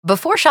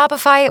Before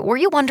Shopify, were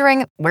you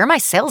wondering, where are my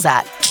sales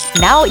at?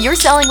 Now you're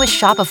selling with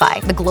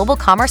Shopify, the global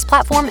commerce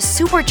platform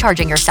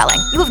supercharging your selling.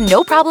 You have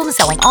no problem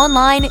selling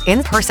online,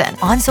 in person,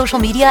 on social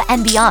media,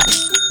 and beyond.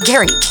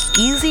 Gary,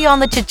 easy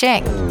on the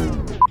cha-ching.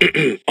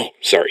 Oh,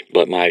 sorry,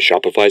 but my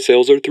Shopify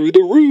sales are through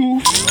the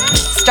roof.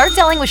 Start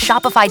selling with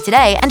Shopify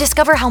today and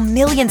discover how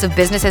millions of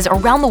businesses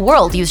around the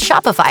world use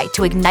Shopify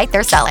to ignite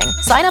their selling.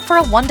 Sign up for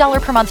a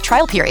 $1 per month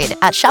trial period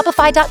at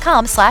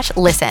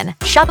shopify.com/listen.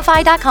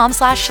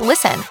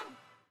 Shopify.com/listen.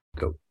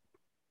 Go.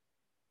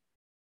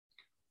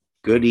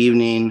 Good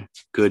evening,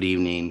 good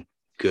evening,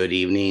 good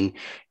evening.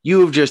 You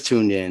have just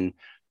tuned in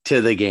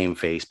to the Game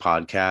Face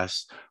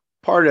podcast,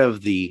 part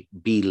of the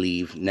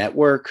Believe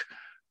Network.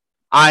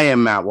 I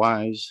am Matt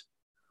Wise.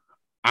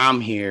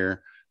 I'm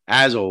here,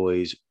 as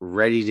always,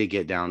 ready to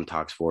get down and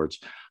talk sports.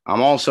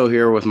 I'm also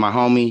here with my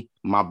homie,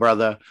 my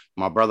brother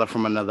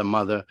from another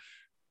mother,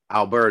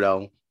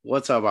 Alberto.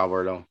 What's up,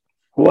 Alberto?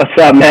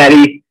 What's up,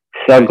 Maddie?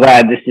 So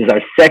glad this is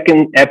our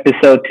second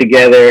episode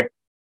together.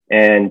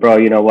 And bro,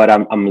 you know what?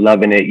 I'm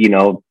loving it. You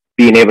know,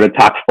 being able to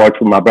talk sports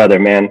with my brother,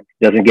 man.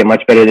 Doesn't get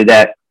much better than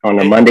that on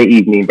a Monday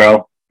evening,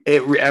 bro.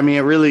 It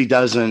really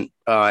doesn't.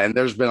 And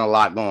there's been a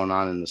lot going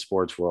on in the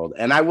sports world.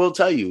 And I will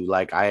tell you,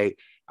 like, I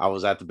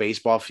was at the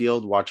baseball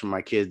field watching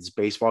my kids'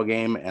 baseball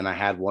game, and I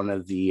had one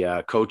of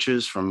the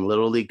coaches from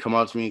Little League come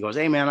up to me and goes,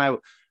 "Hey, man,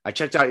 I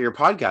checked out your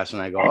podcast."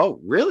 And I go,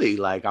 "Oh, really?"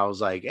 Like, I was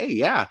like, "Hey,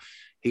 yeah."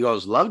 He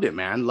goes, "Loved it,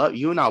 man.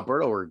 You and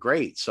Alberto were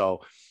great."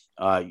 So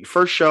your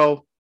first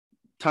show,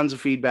 tons of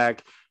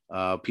feedback.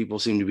 People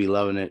seem to be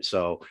loving it.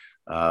 So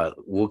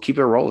we'll keep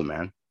it rolling,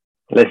 man.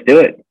 Let's do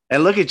it.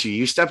 And look at you.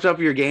 You stepped up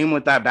your game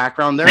with that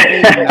background. There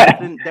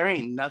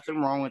ain't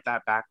nothing wrong with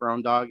that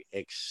background, dog,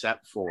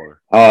 except for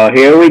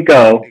here we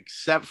go.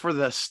 Except for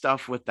the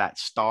stuff with that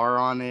star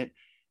on it,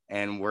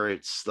 and where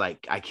it's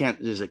like, I can't,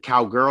 is it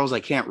Cowgirls? I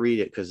can't read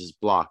it because it's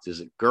blocked. Is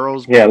it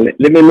girls? Yeah, let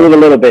me move a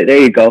little bit. There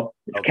you go.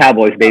 It's okay.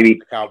 Cowboys, baby.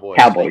 Cowboys.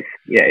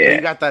 Yeah. So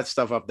you got that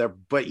stuff up there.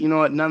 But you know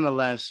what?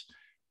 Nonetheless,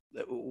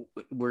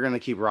 we're going to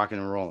keep rocking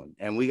and rolling.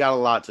 And we got a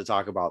lot to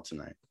talk about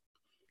tonight.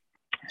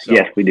 So,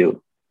 yes, we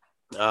do.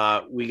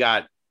 We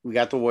got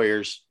the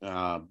Warriors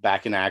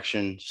back in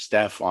action.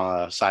 Steph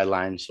on the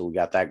sideline, so we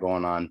got that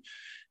going on.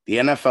 The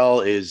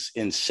NFL is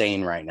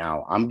insane right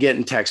now. I'm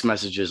getting text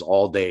messages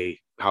all day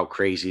how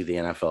crazy the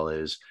NFL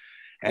is.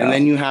 And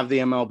then you have the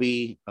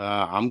MLB.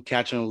 I'm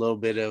catching a little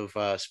bit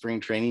of spring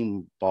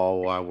training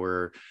ball while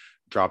we're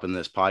dropping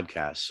this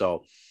podcast.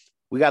 So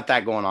we got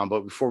that going on.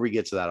 But before we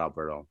get to that,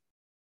 Alberto,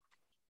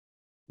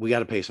 we got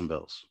to pay some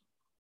bills.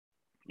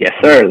 Yes,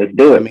 sir. Let's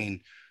do it. I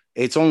mean,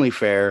 it's only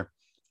fair.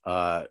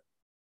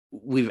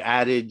 We've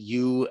added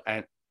you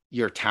and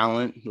your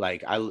talent.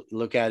 Like, I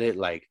look at it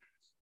like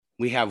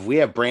we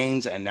have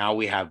brains, and now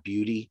we have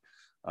beauty.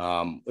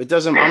 It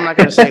doesn't, I'm not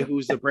going to say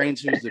who's the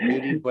brains, who's the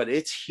beauty, but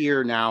it's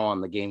here now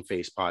on the Game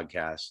Face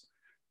podcast.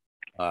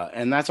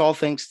 And that's all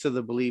thanks to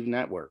the Believe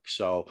Network.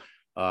 So,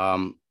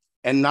 and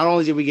not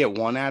only did we get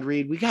one ad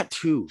read, we got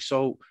two.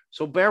 So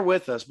bear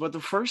with us. But the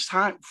first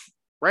time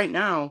right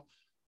now,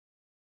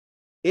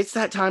 it's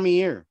that time of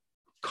year.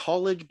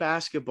 College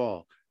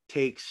basketball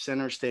takes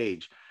center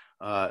stage.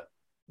 The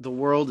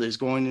world is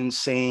going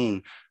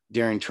insane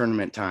during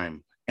tournament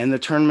time, and the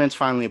tournament's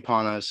finally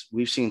upon us.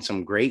 We've seen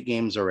some great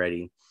games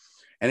already.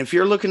 And if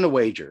you're looking to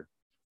wager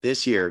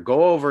this year,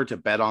 go over to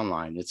Bet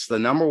Online. It's the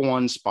number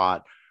one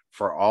spot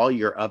for all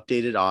your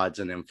updated odds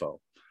and info,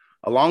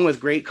 along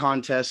with great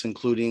contests,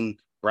 including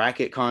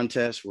bracket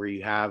contests where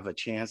you have a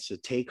chance to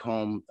take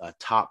home a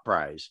top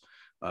prize.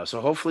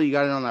 So hopefully you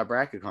got it on that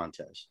bracket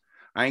contest.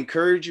 I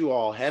encourage you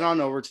all, head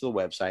on over to the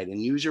website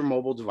and use your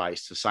mobile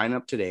device to sign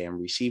up today and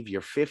receive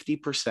your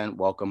 50%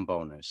 welcome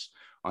bonus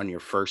on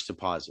your first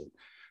deposit.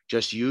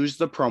 Just use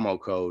the promo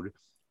code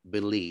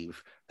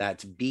BELIEVE,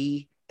 that's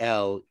BLEAV,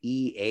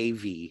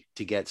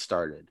 to get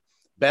started.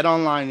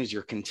 BetOnline is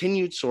your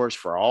continued source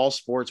for all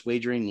sports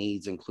wagering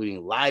needs,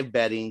 including live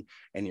betting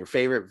and your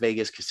favorite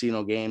Vegas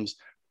casino games.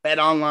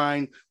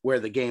 BetOnline,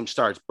 where the game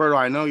starts. Berto,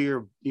 I know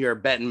you're a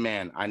betting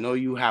man. I know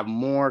you have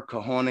more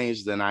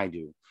cojones than I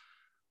do.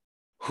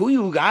 Who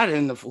you got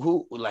in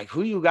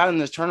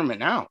this tournament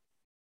now?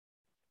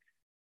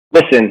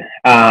 Listen,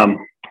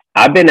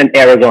 I've been an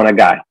Arizona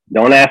guy.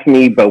 Don't ask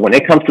me, but when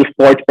it comes to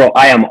sports, bro,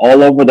 I am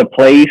all over the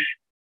place.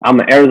 I'm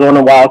an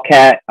Arizona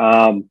Wildcat.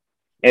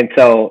 And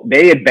so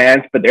they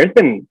advanced, but there's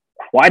been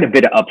quite a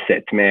bit of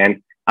upsets,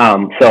 man.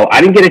 So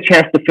I didn't get a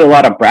chance to fill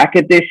out a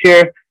bracket this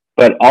year,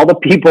 but all the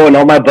people and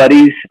all my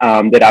buddies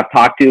that I've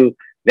talked to,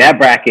 that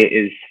bracket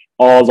is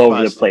all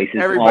over the place.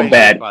 It's all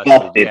bad.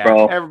 Busted,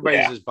 bro.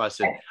 Everybody's just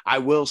busted. I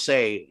will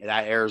say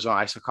that Arizona,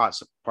 I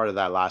caught part of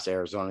that last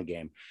Arizona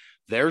game.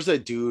 There's a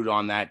dude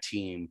on that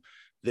team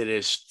that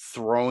is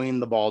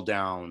throwing the ball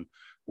down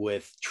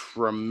with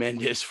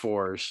tremendous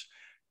force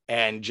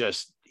and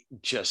just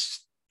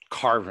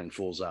carving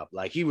fools up.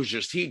 Like, he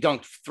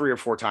dunked 3 or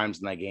 4 times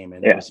in that game,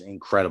 and it was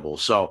incredible.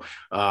 So,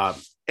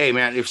 hey,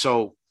 man, as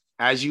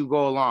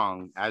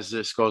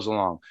this goes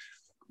along,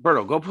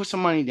 Berto, go put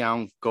some money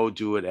down. Go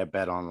do it at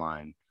Bet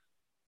Online.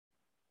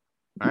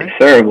 All right, yes,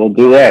 sir. We'll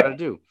do that. Gotta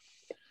do.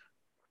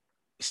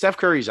 Steph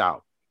Curry's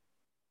out.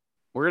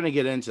 We're going to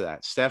get into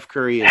that. Steph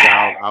Curry is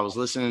out. I was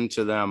listening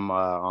to them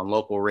on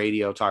local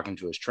radio, talking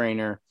to his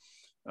trainer.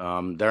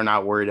 They're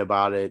not worried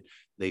about it.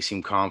 They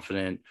seem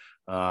confident.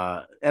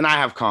 And I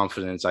have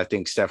confidence. I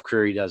think Steph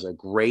Curry does a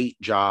great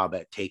job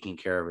at taking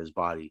care of his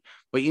body.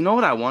 But you know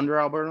what I wonder,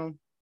 Alberto?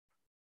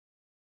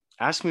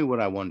 Ask me what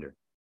I wonder.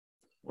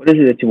 What is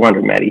it that you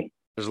wonder, Maddie?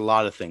 There's a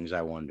lot of things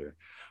I wonder.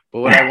 But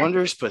what I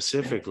wonder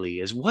specifically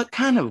is what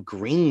kind of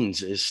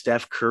greens is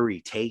Steph Curry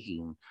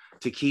taking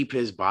to keep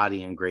his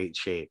body in great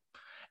shape?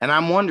 And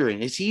I'm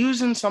wondering, is he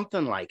using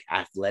something like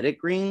Athletic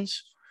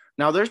Greens?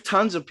 Now, there's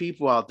tons of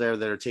people out there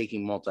that are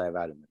taking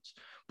multivitamins,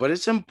 but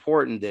it's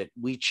important that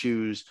we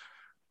choose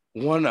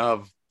one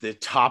of the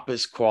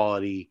toppest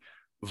quality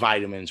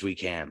vitamins we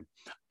can.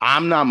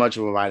 I'm not much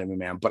of a vitamin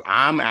man, but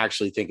I'm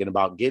actually thinking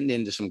about getting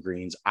into some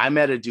greens. I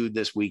met a dude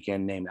this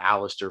weekend named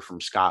Alistair from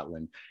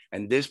Scotland,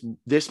 and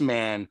this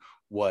man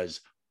was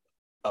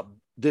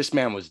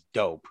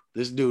dope.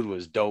 This dude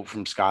was dope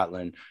from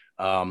Scotland,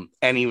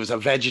 and he was a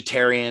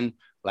vegetarian.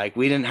 Like,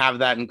 we didn't have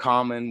that in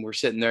common. We're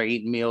sitting there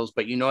eating meals,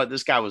 but you know what?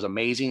 This guy was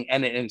amazing,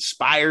 and it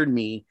inspired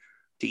me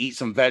to eat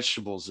some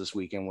vegetables this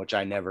weekend, which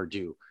I never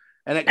do.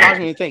 And it caused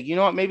me to think, you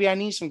know what? Maybe I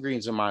need some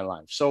greens in my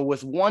life. So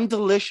with one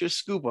delicious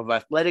scoop of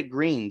Athletic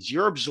Greens,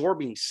 you're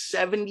absorbing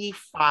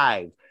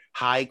 75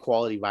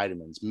 high-quality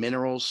vitamins,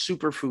 minerals,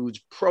 superfoods,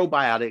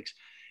 probiotics,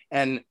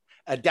 and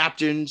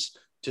adaptogens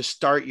to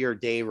start your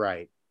day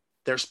right.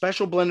 Their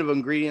special blend of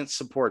ingredients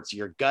supports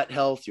your gut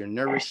health, your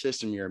nervous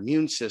system, your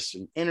immune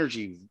system,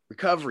 energy,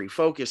 recovery,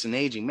 focus, and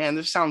aging. Man,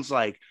 this sounds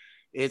like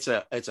it's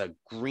a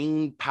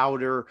green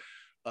powder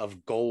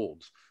of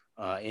gold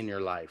in your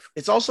life.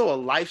 It's also a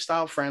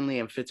lifestyle friendly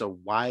and fits a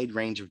wide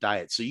range of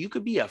diets. So you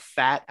could be a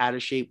fat, out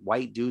of shape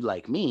white dude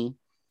like me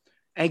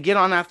and get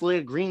on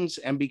Athletic Greens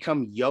and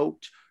become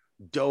yoked,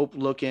 dope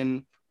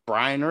looking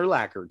Brian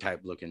Urlacher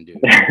type looking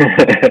dude.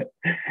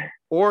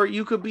 Or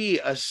you could be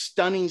a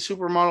stunning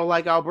supermodel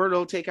like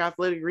Alberto, take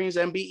Athletic Greens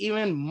and be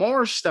even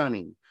more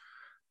stunning.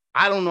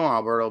 I don't know,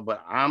 Alberto,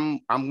 but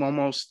I'm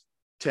almost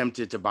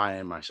tempted to buy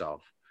in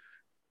myself.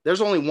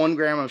 There's only 1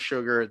 gram of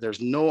sugar. There's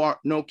no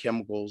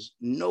chemicals,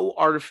 no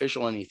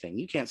artificial anything.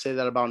 You can't say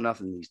that about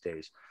nothing these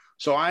days.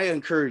 So I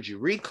encourage you,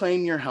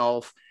 reclaim your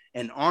health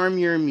and arm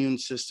your immune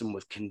system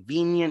with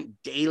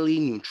convenient daily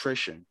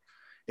nutrition.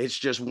 It's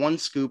just 1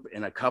 scoop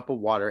in a cup of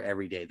water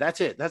every day. That's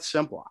it. That's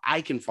simple.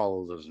 I can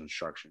follow those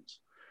instructions.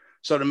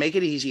 So to make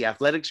it easy,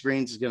 Athletics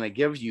Greens is going to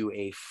give you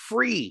a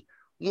free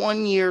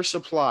 1-year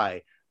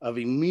supply of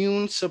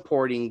immune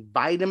supporting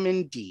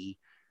vitamin D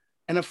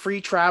and a free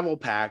travel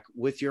pack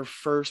with your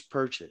first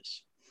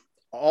purchase.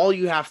 All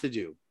you have to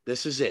do,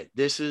 this is it.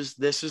 This is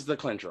the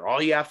clincher.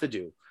 All you have to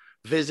do,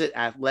 visit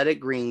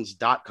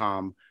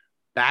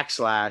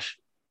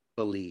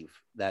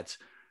athleticgreens.com/believe. That's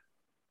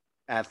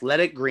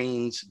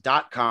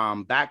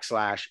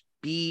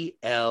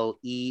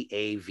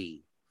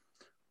athleticgreens.com/BLEAV.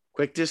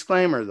 Quick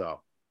disclaimer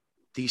though.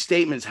 These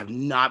statements have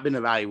not been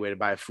evaluated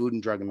by a Food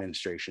and Drug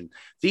Administration.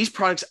 These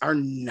products are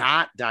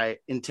not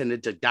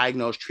intended to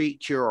diagnose, treat,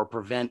 cure, or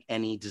prevent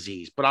any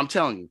disease. But I'm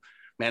telling you,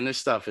 man, this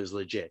stuff is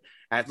legit.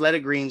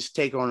 Athletic Greens,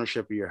 take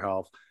ownership of your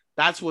health.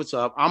 That's what's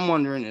up. I'm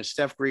wondering, is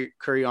Steph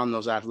Curry on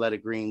those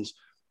Athletic Greens?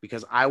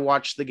 Because I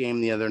watched the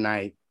game the other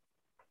night.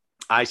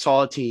 I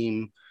saw a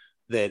team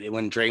that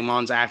when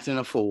Draymond's acting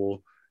a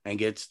fool and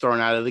gets thrown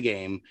out of the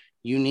game,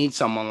 you need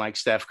someone like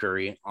Steph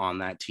Curry on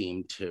that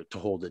team to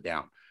hold it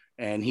down.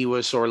 And he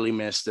was sorely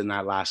missed in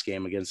that last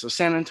game against the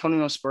San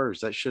Antonio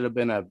Spurs. That should have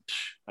been a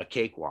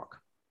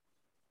cakewalk.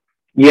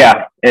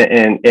 Yeah,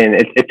 and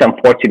it's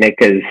unfortunate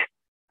because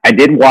I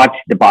did watch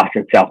the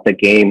Boston Celtics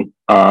game.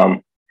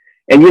 And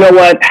you know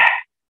what?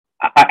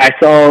 I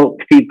saw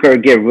Steve Kerr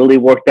get really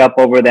worked up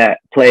over that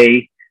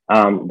play.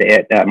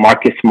 That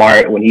Marcus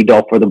Smart, when he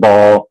dove for the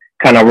ball,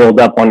 kind of rolled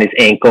up on his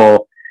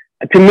ankle.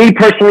 To me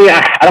personally,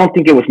 I don't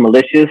think it was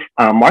malicious.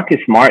 Marcus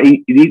Smart,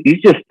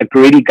 he's just a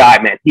gritty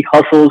guy, man. He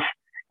hustles.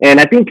 And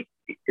I think,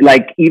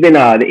 like, even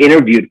they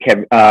interviewed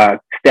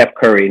Steph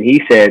Curry, and he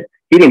said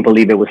he didn't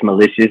believe it was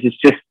malicious. It's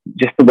just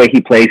the way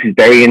he plays. He's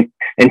very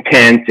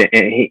intense,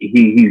 and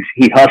he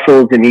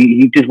hustles, and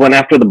he just went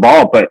after the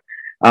ball. But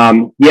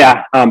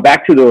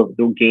back to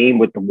the game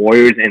with the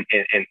Warriors and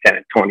San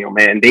Antonio,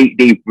 man,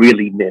 they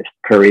really missed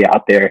Curry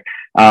out there.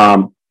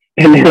 And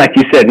then, like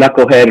you said,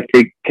 knucklehead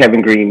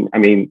Kevin Green. I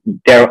mean,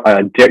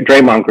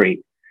 Draymond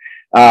Green.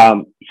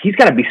 He's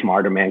got to be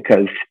smarter, man,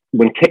 because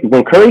when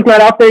Curry's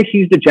not out there,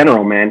 he's the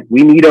general, man.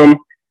 We need him,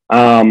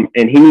 and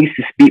he needs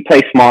to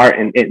play smart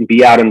and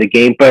be out in the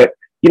game. But,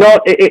 you know,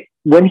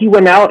 when he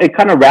went out, it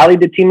kind of rallied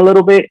the team a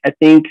little bit. I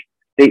think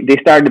they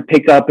started to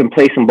pick up and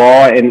play some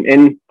ball.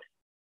 And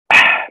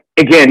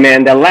again,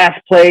 man, the last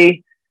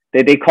play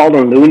that they called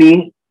on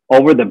Looney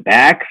over the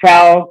back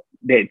foul,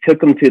 they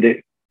took him to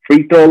the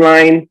free throw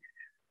line.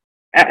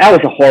 That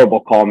was a horrible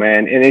call,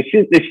 man. And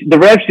the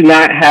refs should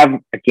not have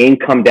a game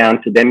come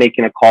down to them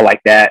making a call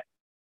like that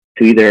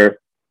to either,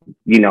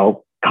 you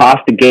know, cost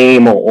the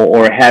game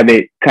or have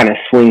it kind of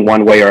swing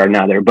one way or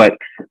another. But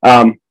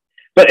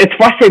it's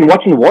frustrating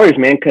watching the Warriors,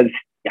 man, because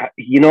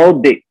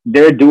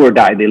they're a do or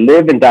die. They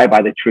live and die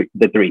by the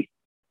three,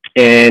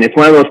 and it's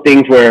one of those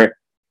things where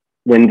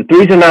when the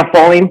threes are not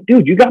falling,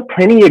 dude, you got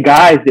plenty of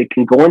guys that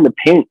can go in the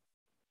paint,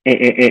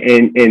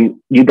 and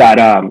you got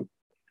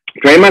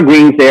Draymond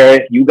Green's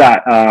there. You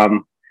got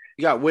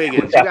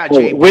Wiggins. You got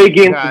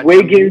JP.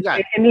 Wiggins,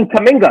 and then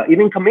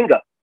Kuminga.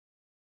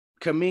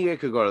 Kuminga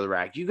could go to the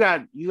rack. You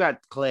got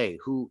Clay,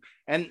 who,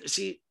 and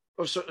see,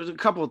 so a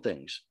couple of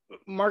things.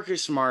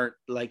 Marcus Smart,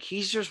 like,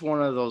 he's just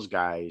one of those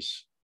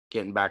guys,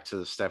 getting back to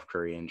the Steph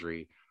Curry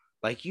injury,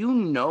 like,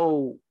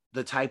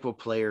 the type of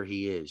player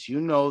he is.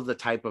 The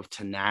type of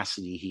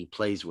tenacity he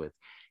plays with.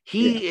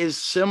 He is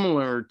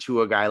similar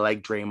to a guy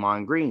like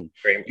Draymond Green.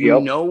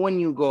 When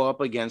you go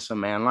up against a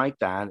man like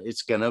that,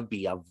 it's going to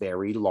be a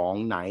very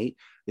long night.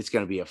 It's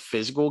going to be a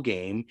physical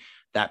game.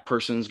 That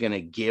person's going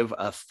to give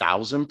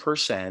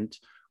 1,000%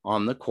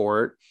 on the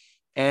court,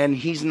 and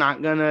he's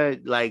not going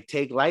to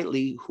take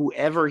lightly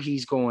whoever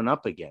he's going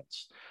up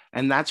against.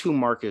 And that's who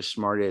Marcus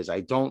Smart is. I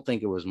don't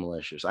think it was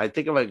malicious. I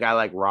think of a guy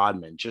like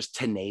Rodman, just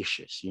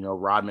tenacious.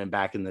 Rodman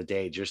back in the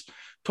day, just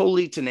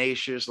totally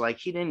tenacious. Like,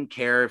 he didn't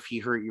care if he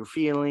hurt your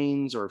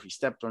feelings or if he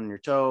stepped on your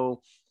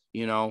toe.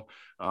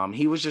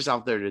 He was just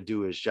out there to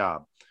do his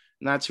job.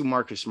 And that's who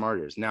Marcus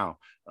Smart is. Now,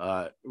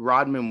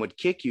 Rodman would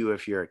kick you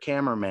if you're a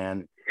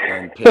cameraman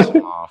and piss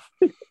him off.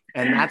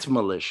 And that's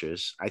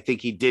malicious. I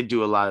think he did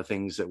do a lot of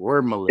things that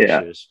were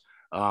malicious.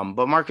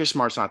 But Marcus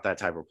Smart's not that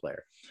type of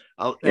player.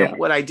 And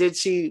what I did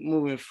see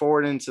moving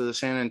forward into the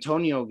San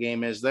Antonio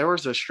game is there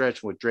was a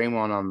stretch with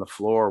Draymond on the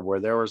floor where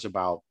there was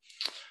about,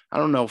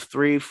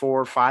 3,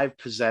 4, 5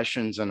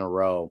 possessions in a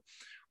row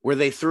where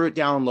they threw it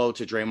down low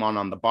to Draymond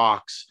on the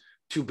box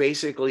to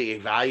basically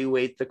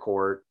evaluate the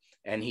court,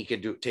 and he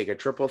could take a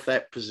triple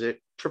threat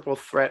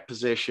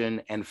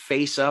position and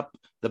face up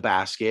the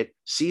basket,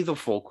 see the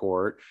full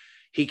court.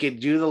 He could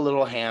do the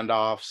little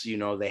handoffs.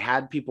 They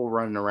had people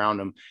running around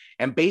him,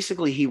 and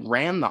basically he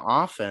ran the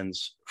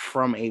offense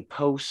from a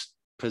post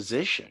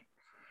position,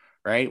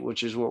 right?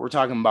 Which is what we're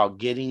talking about,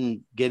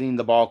 getting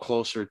the ball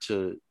closer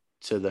to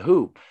the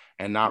hoop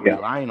and not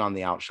relying on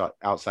the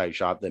outside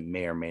shot that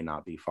may or may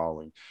not be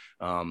falling.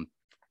 And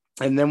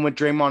then with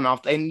Draymond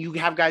off, and you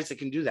have guys that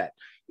can do that.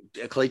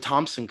 Klay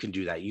Thompson can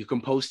do that. You can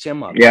post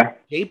him up. Yeah.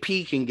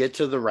 JP can get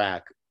to the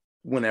rack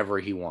whenever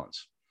he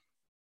wants.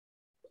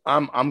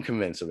 I'm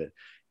convinced of it.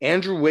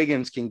 Andrew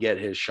Wiggins can get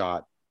his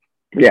shot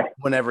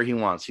whenever he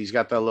wants. He's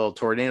got that little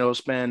tornado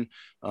spin.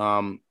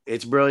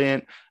 It's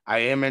brilliant. I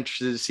am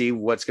interested to see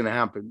what's going to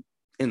happen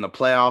in the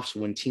playoffs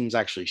when teams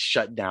actually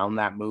shut down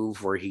that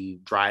move where he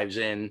drives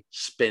in,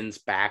 spins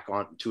back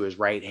onto his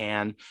right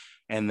hand,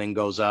 and then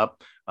goes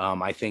up.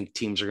 I think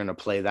teams are going to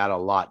play that a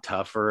lot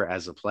tougher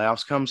as the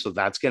playoffs come. So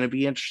that's going to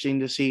be interesting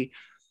to see.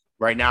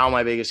 Right now,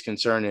 my biggest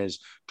concern is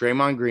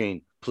Draymond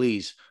Green,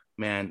 please,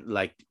 man,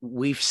 like,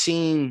 we've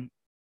seen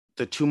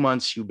the 2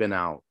 months you've been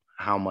out,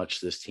 how much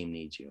this team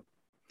needs you.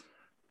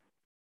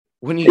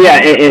 When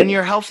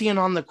you're healthy and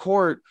on the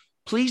court,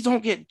 please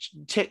don't get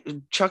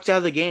chucked out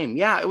of the game.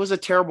 Yeah, it was a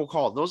terrible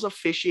call. Those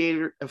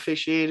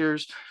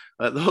officiators,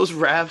 those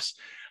refs,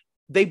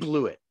 they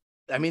blew it.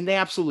 I mean, they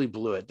absolutely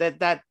blew it.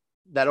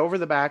 That over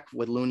the back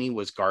with Looney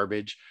was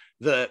garbage.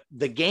 The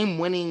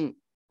game-winning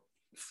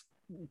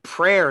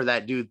prayer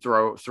that dude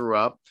threw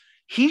up,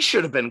 he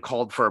should have been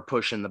called for a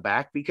push in the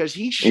back because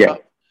he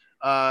shoved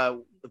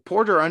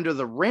Porter under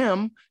the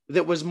rim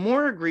that was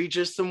more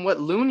egregious than what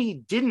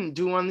Looney didn't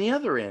do on the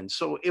other end.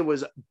 So it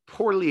was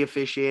poorly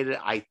officiated.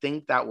 I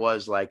think that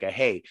was like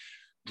hey,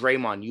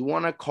 Draymond, you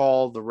want to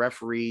call the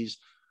referees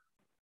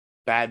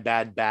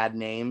bad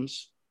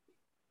names?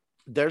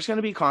 There's going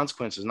to be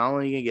consequences. Not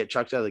only are you going to get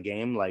chucked out of the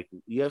game, like,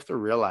 you have to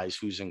realize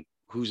who's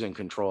in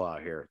control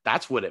out here.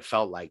 That's what it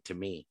felt like to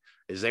me,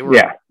 is they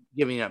were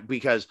giving up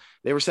because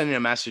they were sending a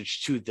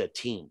message to the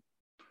team.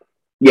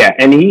 Yeah,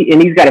 and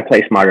he's got to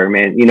play smarter,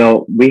 man.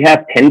 We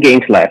have 10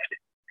 games left,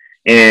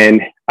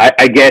 and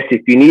I guess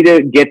if you need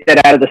to get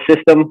that out of the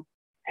system,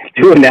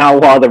 do it now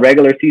while the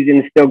regular season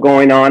is still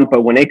going on.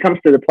 But when it comes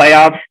to the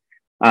playoffs,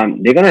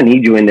 they're gonna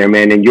need you in there,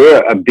 man. And you're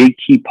a big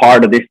key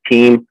part of this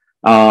team,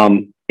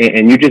 and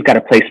you just got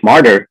to play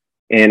smarter.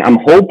 And I'm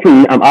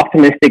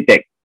optimistic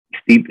that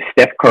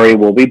Steph Curry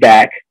will be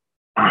back.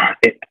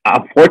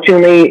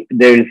 Unfortunately,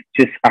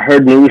 I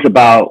heard news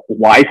about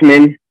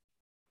Wiseman.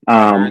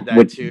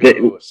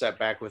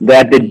 Setback with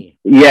the knee.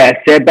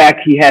 Setback.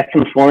 He had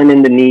some swelling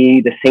in the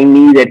knee, the same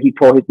knee that he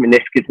tore his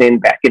meniscus in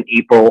back in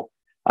April.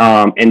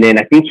 And then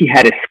I think he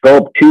had a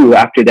scope too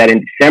after that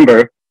in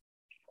December.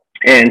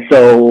 And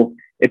so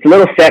it's a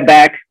little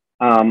setback.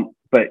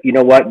 But you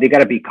know what? They got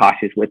to be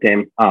cautious with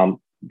him.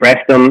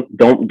 Rest him.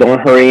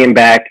 Don't hurry him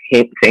back.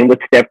 Same with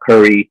Steph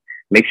Curry.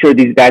 Make sure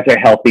these guys are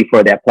healthy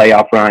for that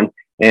playoff run.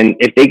 And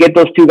if they get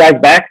those two guys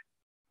back,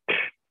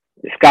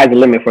 the sky's the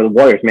limit for the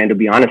Warriors, man, to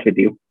be honest with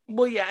you.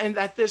 Well, yeah, and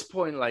at this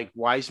point, like,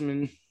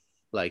 Wiseman,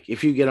 like,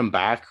 if you get him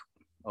back,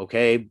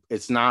 okay,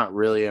 it's not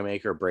really a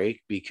make or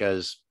break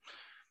because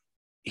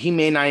he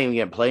may not even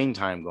get playing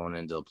time going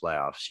into the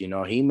playoffs. You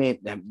know, he may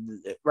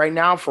right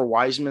now for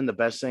Wiseman, the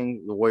best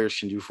thing the Warriors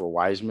can do for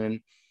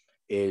Wiseman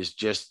is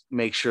just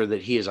make sure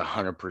that he is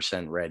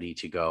 100% ready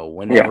to go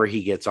whenever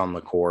he gets on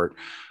the court.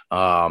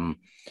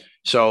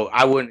 So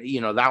I wouldn't, you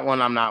know, that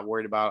one I'm not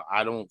worried about.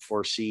 I don't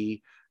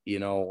foresee, you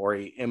know, or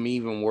am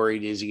even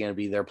worried, is he going to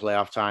be there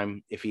playoff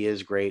time? If he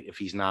is, great. If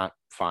he's not,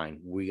 fine.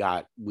 We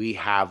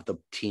have the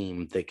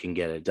team that can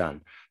get it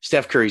done.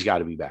 Steph Curry's got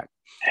to be back.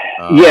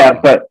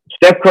 But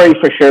Steph Curry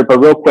for sure. But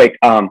real quick,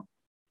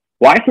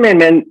 Wiseman,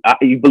 man,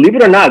 you believe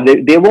it or not,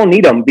 they won't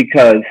need him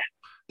because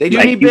they do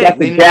need big.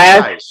 They need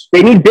size.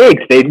 They need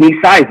bigs. They need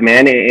size,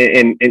 man.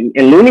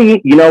 And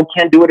Looney, you know,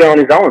 can't do it on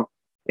his own.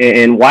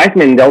 And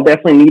Wiseman, they'll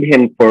definitely need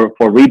him for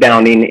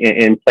rebounding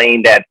and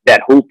playing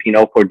that hoop, you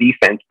know, for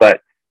defense.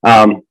 But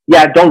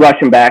don't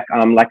rush him back.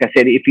 Like I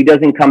said, if he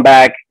doesn't come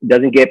back,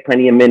 doesn't get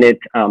plenty of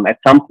minutes, at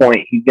some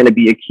point he's going to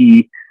be a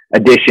key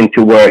addition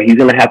to where he's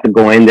going to have to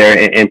go in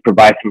there and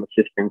provide some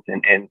assistance.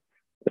 And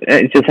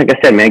it's just like I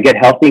said, man, get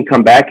healthy and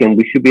come back, and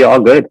we should be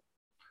all good.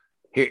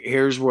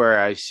 Here's where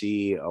I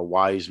see a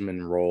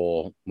Wiseman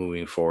role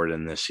moving forward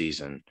in this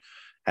season.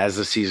 As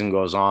the season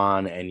goes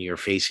on and you're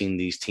facing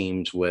these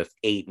teams with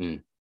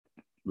Ayton,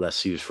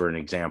 let's use for an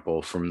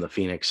example from the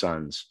Phoenix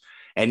Suns,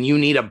 and you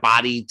need a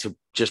body to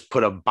just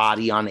put a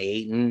body on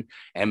Ayton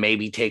and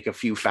maybe take a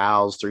few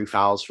fouls, 3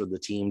 fouls for the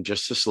team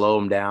just to slow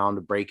him down,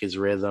 to break his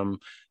rhythm,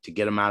 to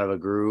get him out of a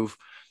groove.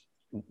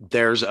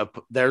 There's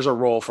a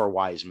role for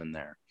Wiseman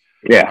there.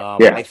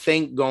 I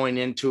think going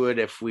into it,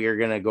 if we are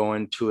going to go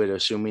into it,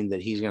 assuming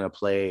that he's going to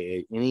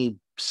play any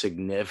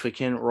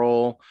significant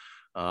role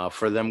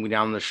for them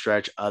down the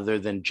stretch, other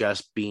than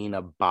just being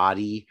a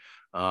body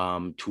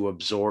to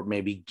absorb,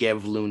 maybe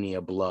give Looney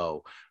a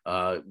blow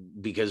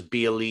because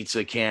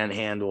Bielitsa can't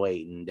handle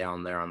Ayton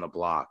down there on the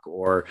block,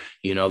 or,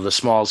 you know, the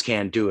smalls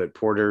can't do it.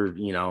 Porter,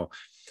 you know,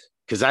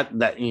 because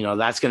that you know,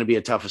 that's going to be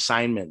a tough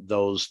assignment.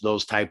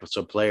 Those types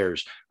of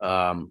players.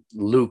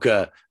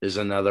 Luka is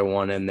another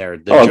one in there.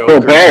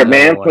 Gobert,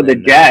 man, for the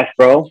Jazz,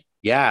 bro.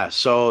 Yeah,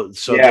 so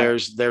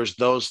there's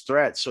those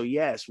threats. So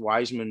yes,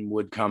 Wiseman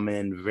would come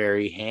in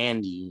very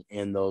handy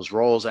in those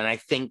roles, and I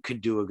think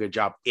could do a good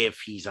job if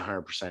he's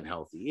 100%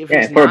 healthy. If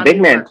he's for not a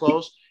big man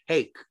close,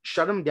 hey,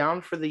 shut him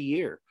down for the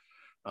year.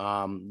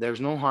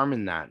 There's no harm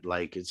in that.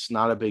 Like, it's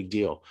not a big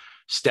deal.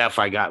 Steph,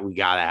 we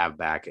gotta have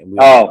back, and we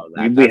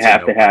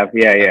have to have.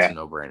 That's a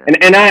no-brainer.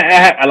 And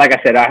I like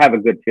I said, I have a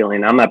good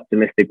feeling. I'm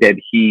optimistic that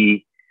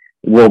he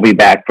will be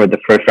back for the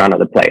first round of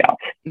the playoffs.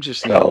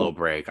 Just need a little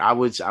break. I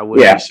would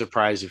be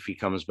surprised if he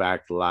comes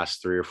back the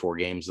last 3 or 4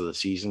 games of the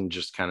season,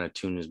 just kind of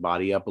tune his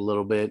body up a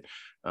little bit,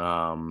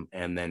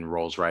 and then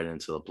rolls right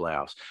into the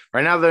playoffs.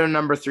 Right now they're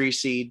number 3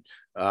 seed,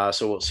 so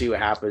we'll see what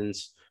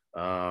happens.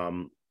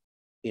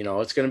 You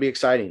know, it's going to be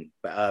exciting.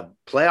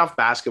 Playoff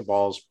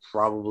basketball is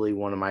probably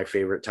one of my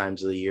favorite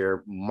times of the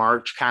year.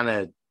 March kind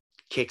of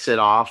kicks it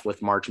off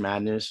with March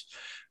Madness.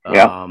 You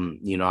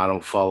know, I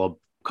don't follow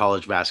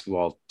college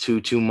basketball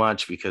too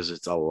much because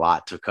it's a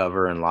lot to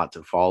cover and a lot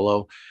to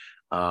follow.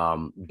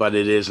 But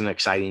it is an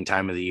exciting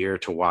time of the year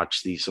to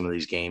watch some of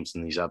these games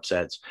and these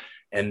upsets.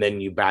 And then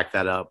you back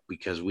that up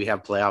because we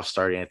have playoffs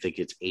starting, I think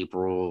it's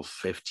April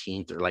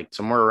 15th or like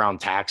somewhere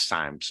around tax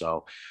time.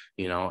 So,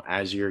 you know,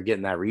 as you're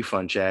getting that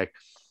refund check,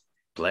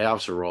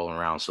 playoffs are rolling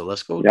around. So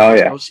let's go,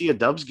 go see a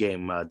Dubs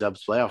game,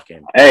 Dubs playoff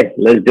game. Hey,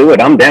 let's do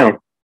it. I'm down.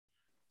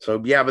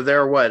 So, yeah, but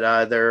they're what?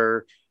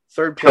 They're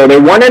third place. So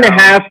they're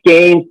 1.5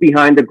 games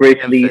behind the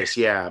Grizzlies. Memphis,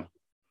 yeah.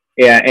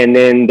 And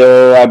then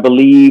they're, I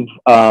believe,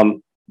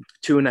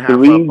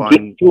 2.5 up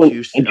on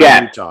Houston,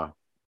 Utah.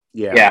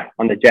 Yeah,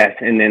 on the Jets.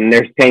 And then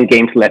there's 10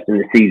 games left in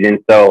the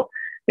season. So,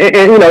 and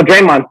you know,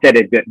 Draymond said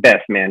it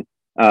best, man.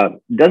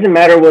 Doesn't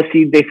matter what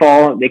seed they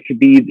fall. They could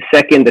be the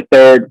second, the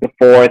third, the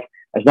fourth.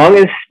 As long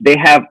as they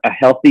have a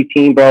healthy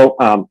team, bro,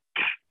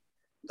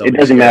 it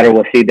doesn't matter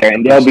what seed they're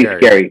in. They'll be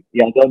scary.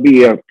 Yeah, they'll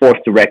be a force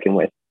to reckon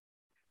with.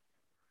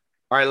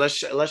 All right, let's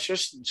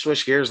just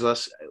switch gears.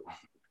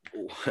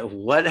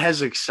 What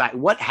has excited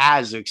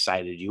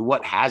you?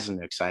 What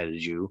hasn't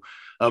excited you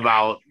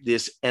about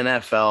this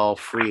NFL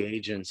free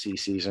agency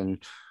season?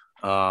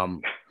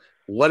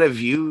 What have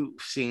you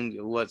seen?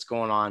 What's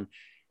going on?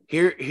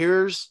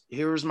 Here's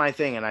my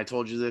thing, and I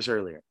told you this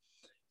earlier.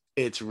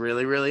 It's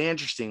really, really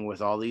interesting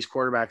with all these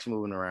quarterbacks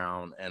moving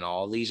around and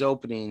all these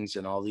openings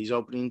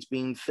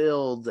being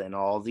filled and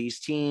all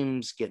these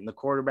teams getting the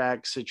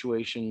quarterback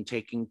situation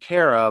taken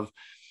care of.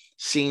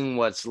 Seeing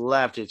what's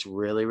left, it's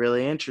really,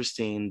 really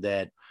interesting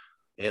that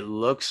it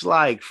looks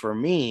like, for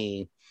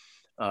me,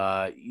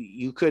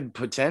 you could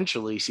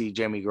potentially see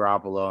Jimmy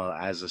Garoppolo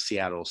as a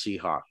Seattle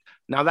Seahawk.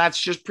 Now, that's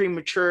just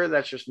premature.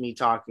 That's just me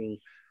talking,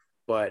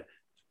 but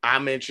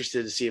I'm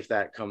interested to see if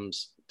that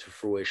comes to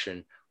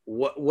fruition.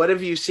 What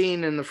have you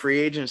seen in the free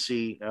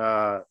agency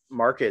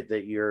market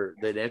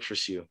that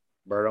interests you,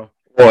 Berto?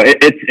 Well,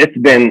 it's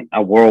been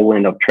a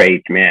whirlwind of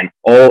trades, man.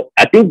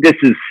 I think this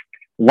is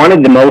one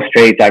of the most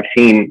trades I've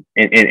seen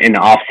in the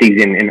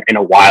offseason in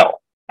a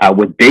while,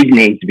 with big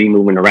names to be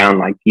moving around.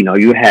 Like, you know,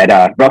 you had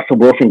Russell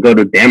Wilson go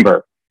to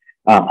Denver.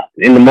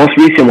 In the most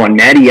recent one,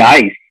 Matty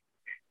Ice,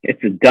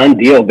 it's a done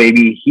deal,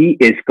 baby. He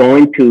is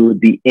going to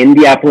the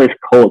Indianapolis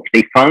Colts.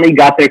 They finally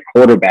got their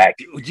quarterback.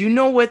 Do you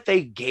know what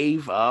they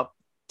gave up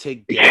to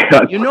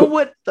get? You know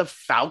what the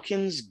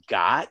Falcons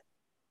got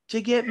to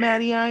get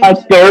Matty Ice? A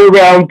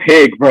third-round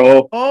pick,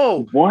 bro.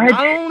 Oh, what?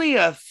 Not only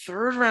a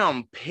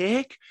third-round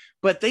pick,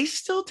 but they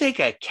still take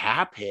a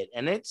cap hit,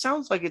 and it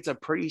sounds like it's a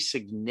pretty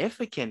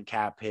significant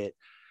cap hit.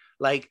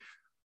 Like,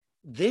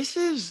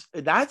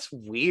 that's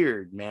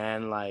weird,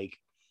 man. Like,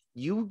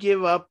 you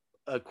give up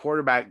a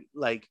quarterback,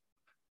 like,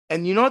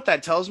 and you know what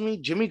that tells me?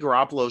 Jimmy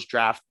Garoppolo's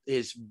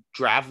his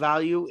draft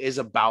value is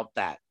about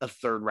that, a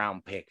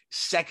third-round pick.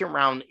 Second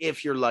round,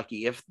 if you're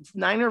lucky. If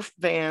Niner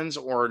fans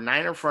or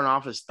Niner front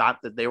office thought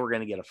that they were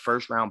going to get a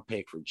first-round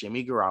pick for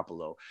Jimmy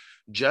Garoppolo,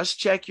 just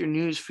check your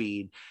news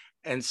feed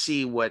and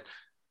see what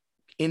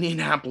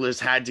Indianapolis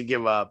had to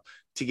give up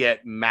to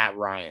get Matt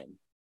Ryan.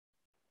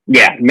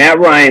 Yeah, Matt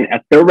Ryan,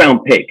 a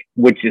third-round pick,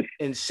 which is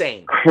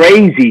insane,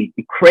 crazy,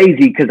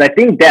 because I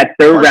think that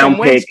third-round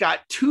pick got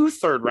 2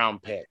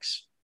 third-round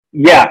picks.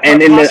 Yeah,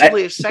 and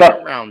possibly a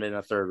second round in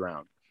a third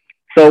round.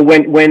 So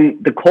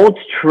when the Colts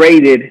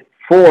traded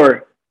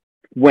for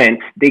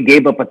Wentz, they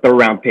gave up a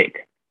third-round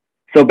pick.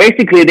 So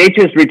basically, they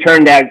just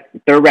returned that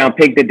third-round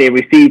pick that they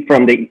received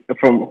from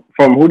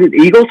who did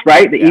the Eagles,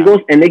 right? The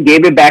Eagles, and they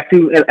gave it back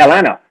to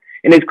Atlanta.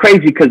 And it's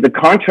crazy because the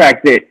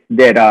contract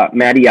that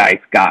Matty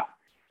Ice got.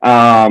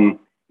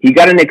 He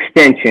got an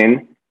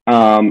extension,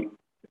 and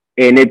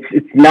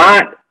it's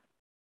not.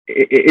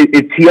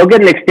 He'll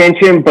get an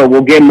extension, but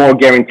we'll get more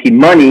guaranteed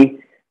money.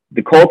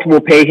 The Colts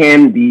will pay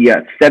him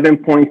the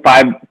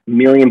 $7.5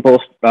 million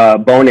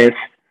bonus.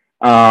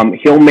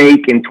 He'll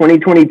make in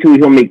 2022.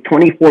 He'll make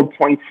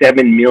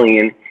 $24.7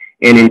 million,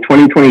 and in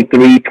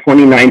 2023,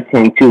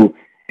 $29.2.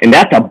 And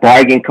that's a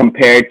bargain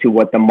compared to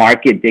what the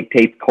market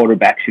dictates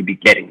quarterbacks should be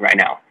getting right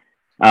now.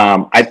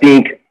 I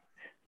think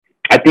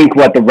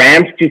what the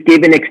Rams just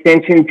gave an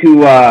extension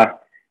to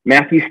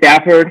Matthew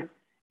Stafford,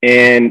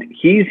 and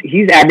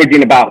he's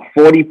averaging about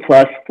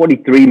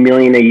 43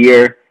 million a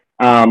year.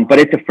 But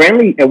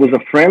it was a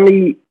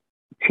friendly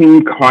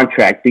team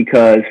contract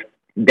because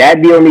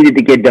that deal needed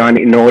to get done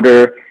in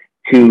order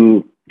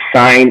to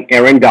sign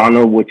Aaron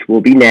Donald, which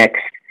will be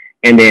next,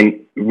 and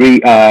then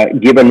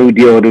give a new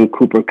deal to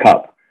Cooper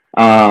Kupp.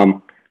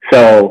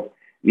 So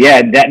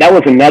yeah, that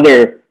was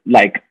another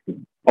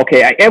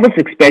okay, I was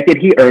expected.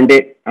 He earned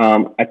it.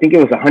 I think it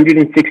was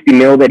 160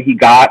 mil that he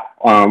got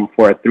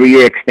for a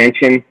 3-year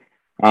extension,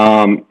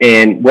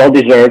 and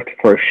well-deserved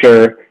for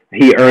sure.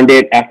 He earned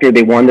it after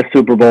they won the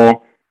Super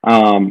Bowl.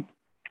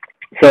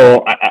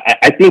 So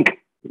I think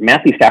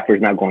Matthew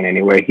Stafford's not going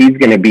anywhere. He's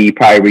going to be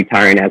probably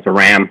retiring as a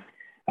Ram,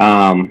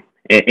 and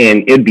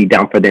it'd be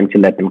down for them to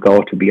let them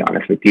go, to be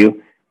honest with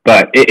you.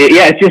 But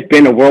it's just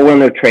been a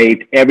whirlwind of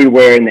trades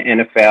everywhere in the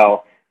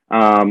NFL.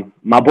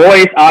 My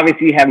boys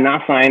obviously have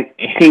not signed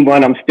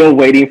anyone. I'm still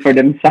waiting for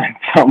them to sign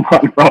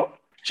someone, bro.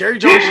 Jerry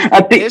Jones is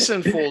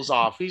pissing fools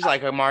off. He's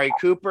like, Amari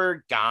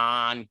Cooper,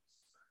 gone.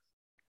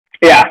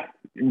 Yeah.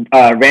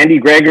 Randy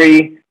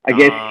Gregory, I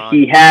guess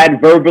he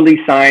had verbally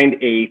signed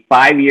a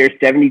 5-year,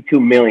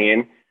 $72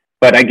 million,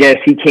 but I guess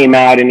he came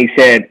out and he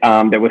said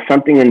there was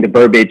something in the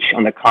verbiage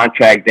on the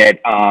contract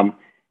that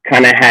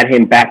kind of had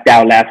him backed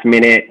out last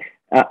minute.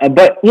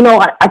 But,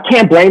 I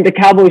can't blame the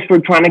Cowboys for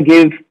trying to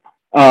give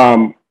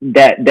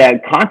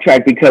that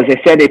contract, because they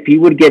said if he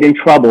would get in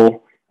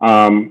trouble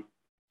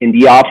in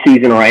the off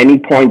season or any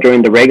point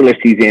during the regular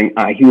season,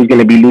 he was going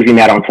to be losing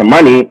out on some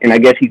money. And I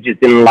guess he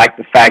just didn't like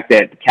the fact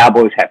that the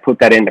Cowboys had put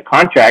that in the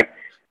contract.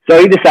 So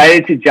he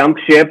decided to jump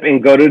ship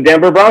and go to the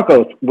Denver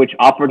Broncos, which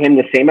offered him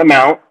the same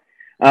amount.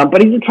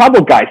 But he's a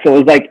trouble guy. So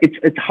it's like,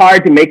 it's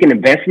hard to make an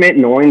investment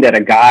knowing that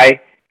a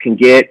guy can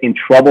get in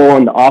trouble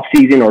in the off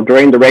season or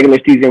during the regular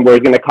season where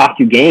it's going to cost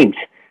you games.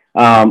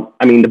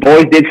 The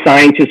boys did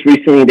sign just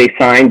recently. They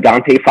signed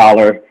Dante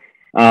Fowler.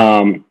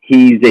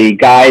 He's a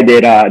guy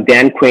that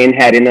Dan Quinn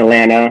had in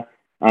Atlanta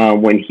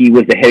when he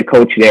was the head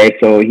coach there.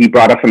 So he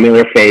brought a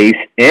familiar face.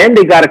 And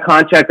they got a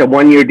contract, a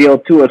 1-year deal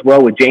too, as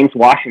well, with James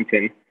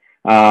Washington,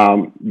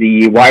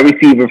 the wide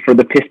receiver for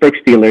the Pittsburgh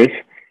Steelers.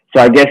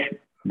 So I guess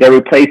they're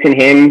replacing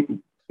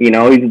him. He's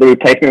the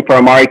replacement for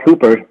Amari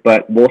Cooper.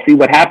 But we'll see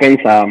what happens.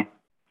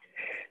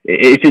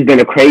 It's just been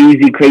a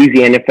crazy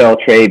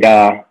NFL trade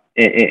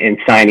in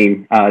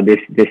signing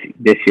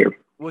this year.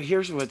 Well,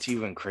 here's what's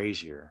even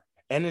crazier.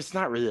 And it's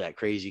not really that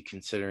crazy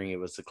considering it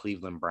was the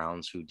Cleveland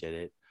Browns who did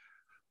it.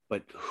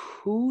 But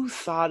who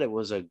thought it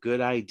was a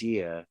good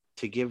idea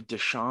to give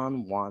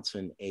Deshaun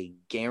Watson a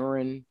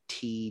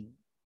guaranteed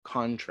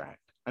contract?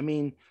 I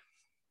mean,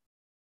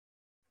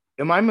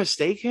 am I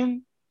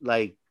mistaken?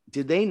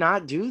 Did they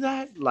not do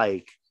that?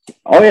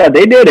 Oh, yeah,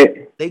 they did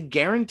it. They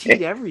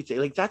guaranteed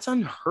everything. That's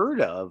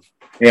unheard of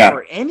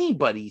for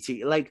anybody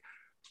to,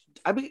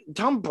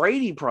 Tom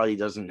Brady probably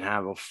doesn't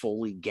have a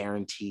fully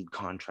guaranteed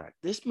contract.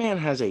 This man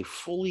has a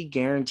fully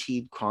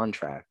guaranteed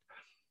contract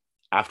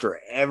after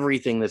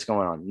everything that's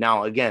going on.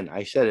 Now, again,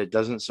 I said it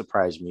doesn't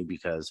surprise me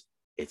because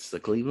it's the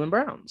Cleveland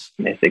Browns.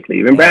 It's the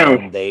Cleveland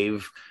Browns.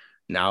 They've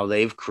Now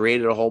they've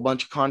created a whole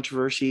bunch of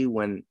controversy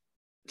when,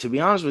 to be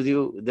honest with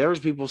you, there was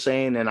people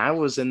saying, and I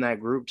was in that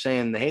group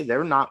saying, hey,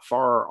 they're not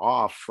far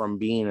off from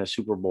being a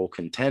Super Bowl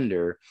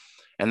contender.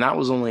 And that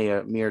was only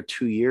a mere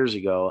 2 years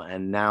ago.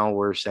 And now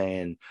we're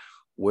saying,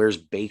 where's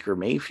Baker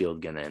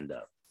Mayfield going to end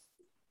up?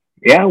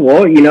 Yeah,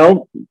 well,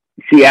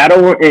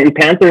 Seattle and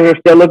Panthers are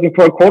still looking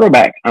for a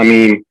quarterback. I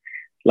mean,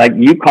 like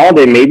you called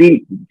it,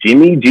 maybe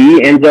Jimmy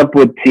G ends up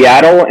with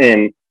Seattle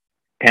and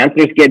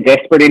Panthers get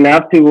desperate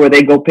enough to where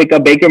they go pick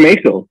up Baker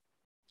Mayfield.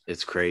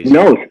 It's crazy. Who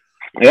knows?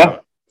 Yeah.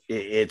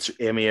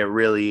 I mean, it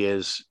really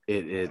is.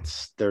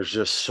 There's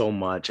just so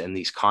much, and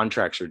these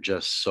contracts are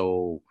just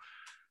so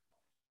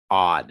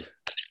odd.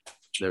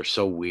 They're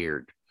so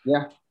weird.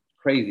 Yeah,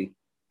 crazy.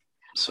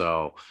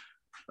 So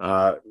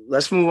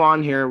let's move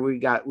on here. We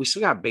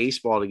still got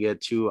baseball to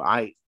get to.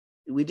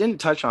 We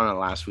didn't touch on it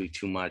last week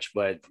too much,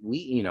 but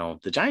the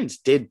Giants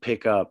did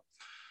pick up.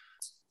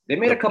 They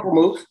made a couple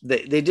moves.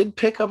 They did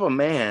pick up a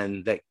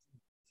man that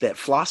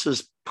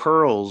flosses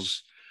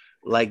pearls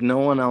like no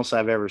one else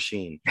I've ever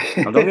seen.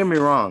 Now, don't get me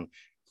wrong.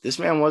 This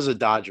man was a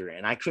Dodger,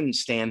 and I couldn't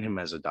stand him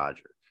as a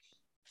Dodger.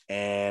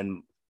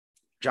 And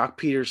Jock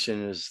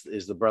Peterson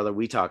is the brother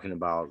we talking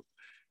about.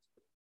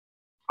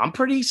 I'm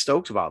pretty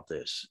stoked about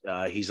this.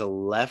 He's a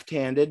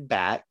left-handed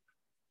bat.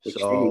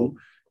 So,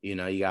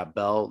 you got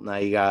Belt, now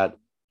you got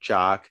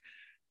Jock.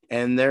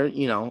 And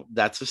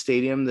that's a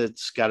stadium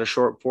that's got a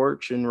short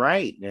porch and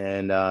right.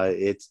 And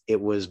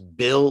it was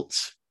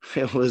built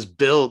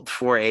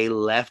for a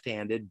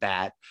left-handed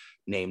bat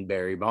named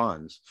Barry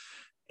Bonds.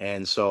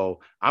 And so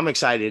I'm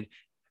excited.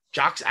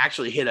 Jock's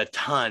actually hit a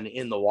ton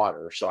in the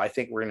water. So I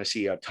think we're going to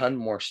see a ton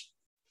more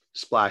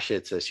splash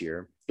hits this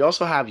year. You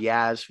also have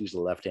Yaz, who's a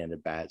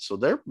left-handed bat. So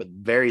they're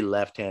very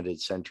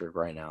left-handed centric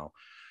right now.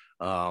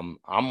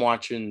 I'm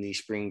watching the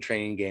spring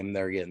training game.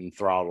 They're getting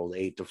throttled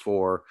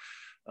 8-4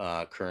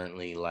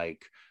 currently,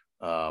 like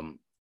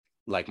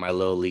my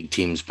little league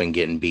team's been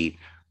getting beat.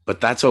 But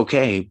that's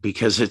okay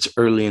because it's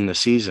early in the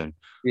season.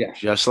 Yeah.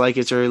 Just like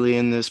it's early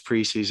in this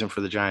preseason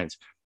for the Giants.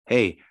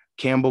 Hey,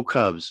 Campbell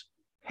Cubs,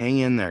 hang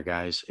in there,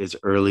 guys. It's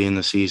early in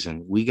the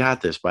season. We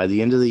got this. By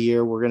the end of the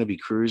year, we're going to be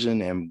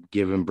cruising and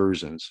giving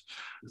bruisings.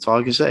 That's all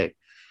I can say.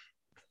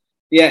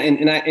 Yeah,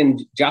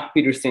 and Jock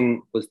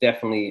Peterson was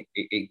definitely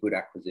a good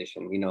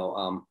acquisition.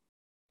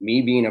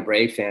 Me being a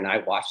Brave fan, I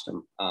watched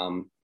him.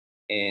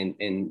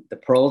 And the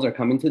pros are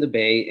coming to the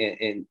Bay,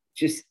 and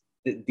just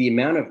the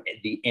amount of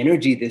the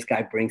energy this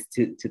guy brings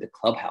to the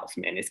clubhouse,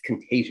 man, is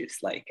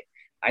contagious. Like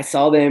I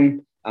saw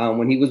them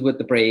when he was with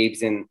the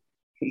Braves, and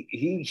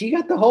he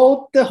got the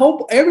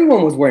whole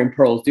everyone was wearing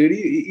pearls, dude.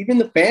 Even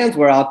the fans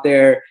were out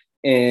there.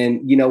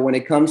 And when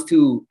it comes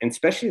to, and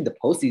especially the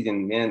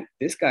postseason, man,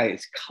 this guy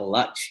is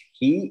clutch.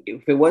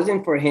 If it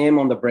wasn't for him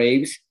on the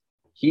Braves,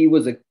 he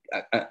was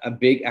a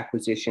big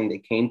acquisition. They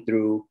came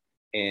through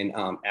and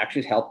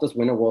actually helped us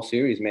win a World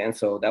Series, man.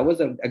 So that was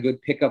a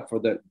good pickup to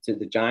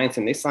the Giants,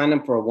 and they signed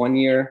him for a 1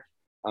 year.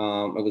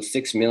 It was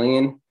 $6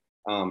 million.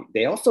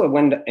 They also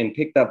went and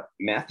picked up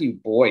Matthew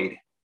Boyd,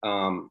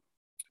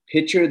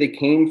 pitcher that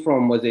came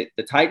from, was it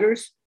the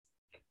Tigers?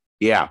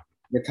 Yeah,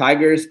 the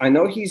Tigers. I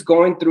know he's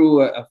going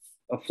through a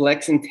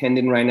flexing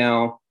tendon right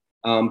now,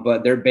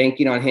 but they're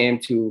banking on him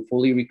to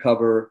fully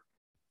recover,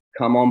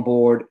 come on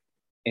board,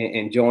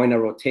 and join a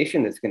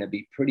rotation that's going to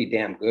be pretty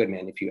damn good,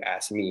 man. If you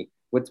ask me.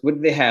 What do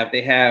they have?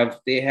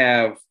 They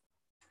have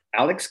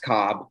Alex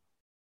Cobb,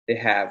 they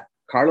have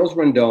Carlos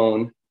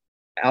Rendon,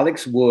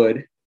 Alex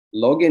Wood,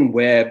 Logan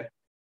Webb,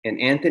 and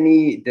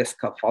Anthony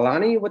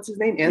Descafalani. What's his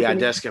name?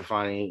 Anthony? Yeah,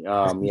 Descafani.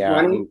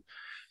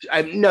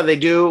 No, they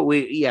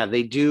do.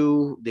 They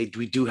do.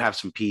 We do have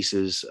some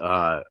pieces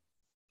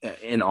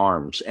in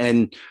arms,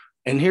 and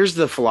here's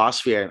the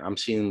philosophy I'm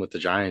seeing with the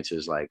Giants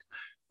is like,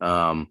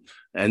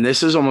 and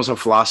this is almost a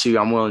philosophy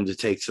I'm willing to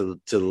take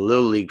to the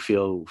little league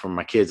field from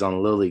my kids on the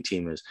little league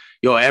team is,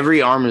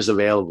 every arm is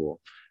available.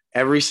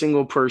 Every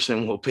single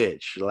person will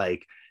pitch,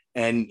 like,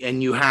 and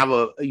you have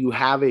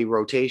a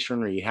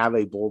rotation or you have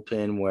a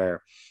bullpen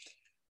where,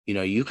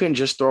 you can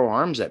just throw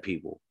arms at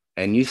people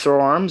and you throw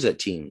arms at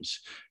teams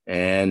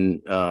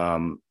and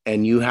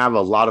you have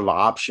a lot of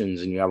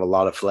options and you have a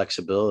lot of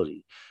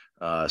flexibility.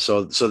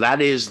 So that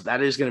is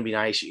going to be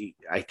nice.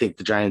 I think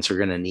the Giants are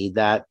going to need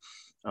that.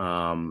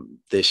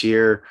 This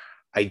year,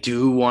 I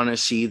do want to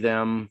see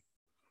them.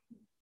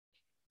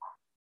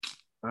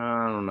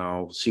 I don't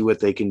know, see what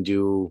they can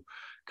do,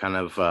 kind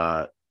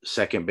of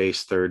second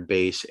base, third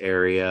base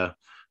area.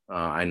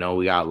 I know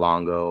we got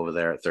Longo over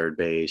there at third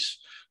base,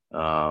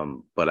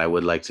 but I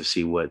would like to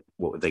see what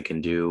they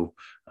can do.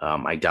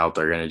 I doubt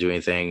they're going to do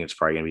anything. It's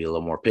probably going to be a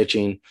little more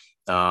pitching.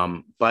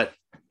 But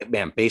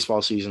man,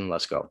 baseball season,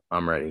 let's go.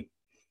 I'm ready.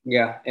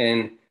 Yeah,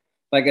 and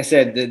like I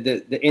said,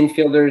 the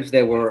infielders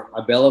that were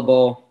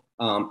available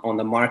on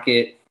the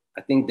market,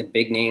 I think the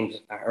big names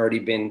have already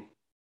been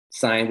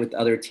signed with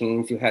other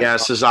teams.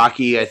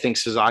 Sasaki. I think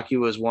Sasaki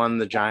was one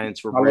the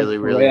Giants were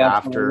really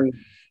after.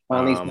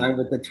 Finally signed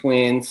with the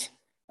Twins.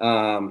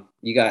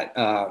 You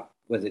got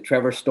was it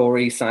Trevor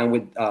Story signed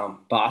with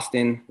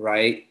Boston,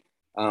 right?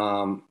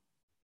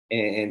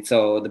 And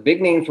so the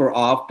big names were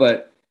off,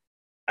 but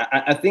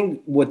I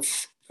think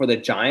what's for the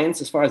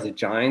Giants, as far as the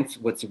Giants,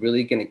 what's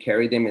really going to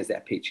carry them is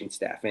that pitching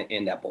staff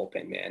and that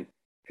bullpen, man.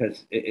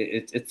 Because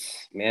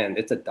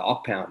it's a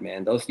dog pound,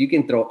 man. Those you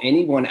can throw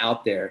anyone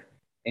out there,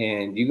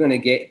 and you're gonna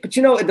get. But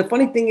the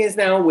funny thing is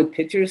now with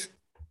pitchers,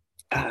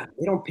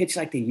 they don't pitch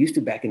like they used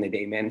to back in the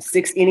day, man.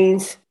 6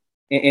 innings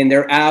and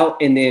they're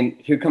out, and then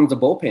here comes the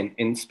bullpen.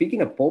 And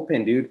speaking of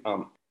bullpen, dude,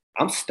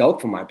 I'm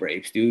stoked for my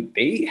Braves, dude.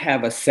 They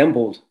have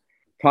assembled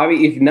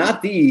probably, if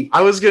not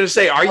I was gonna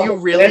say, are you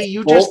really?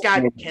 You just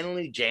got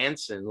Kenley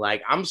Jansen.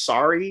 Like, I'm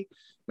sorry,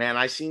 man.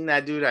 I seen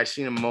that dude. I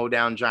seen him mow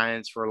down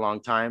Giants for a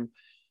long time.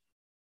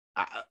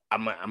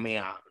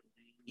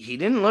 He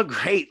didn't look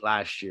great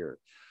last year.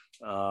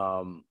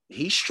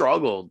 He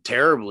struggled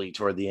terribly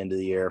toward the end of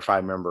the year, if I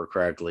remember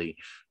correctly.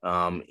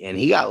 And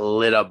he got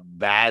lit up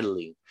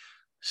badly.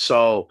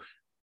 So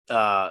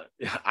I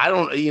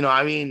don't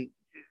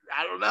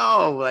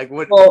know. Like,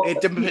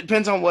 it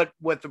depends on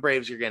what the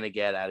Braves are going to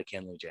get out of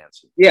Kenley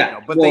Jansen.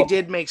 Yeah. But they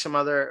did make some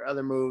other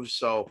moves.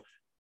 So,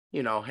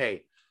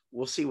 hey,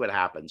 we'll see what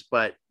happens.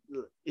 But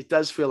it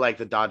does feel like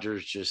the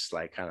Dodgers just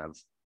like kind of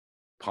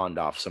pawned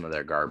off some of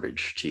their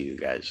garbage to you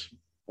guys.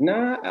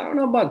 No, I don't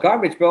know about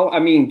garbage, bro. I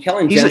mean,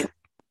 Kellen Jensen.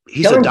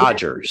 He's a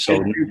Dodger.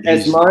 So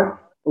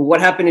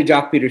what happened to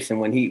Jock Peterson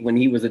when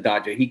he was a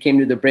Dodger? He came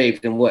to the Braves,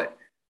 and what?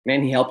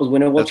 Man, he helped us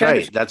win a World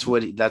Championship.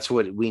 Right. That's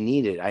what we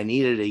needed. I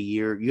needed a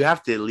year. You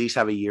have to at least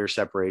have a year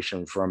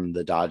separation from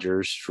the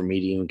Dodgers for me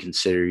to even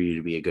consider you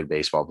to be a good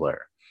baseball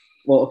player.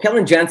 Well,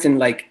 Kellen Jensen,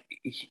 like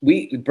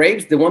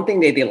Braves, the one thing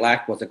they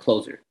lacked was a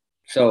closer.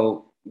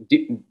 So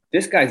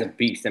this guy's a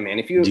beast. I mean,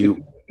 if you do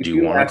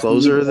you want a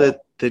closer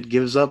that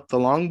gives up the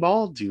long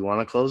ball? Do you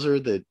want a closer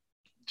that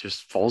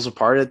just falls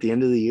apart at the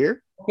end of the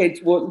year? Okay,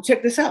 well,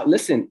 check this out.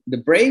 Listen, the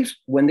Braves,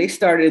 when they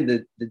started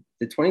the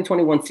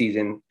 2021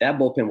 season, that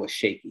bullpen was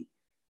shaky.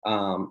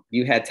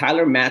 You had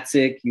Tyler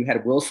Matzik, you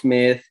had Will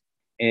Smith,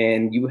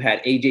 and you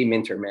had AJ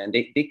Minter. Man,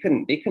 they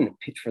couldn't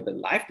pitch for their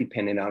life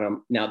depending on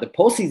them. Now the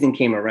postseason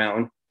came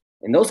around,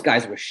 and those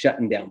guys were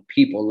shutting down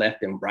people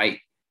left and right.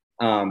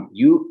 And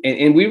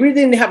we really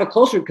didn't have a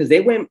closer because they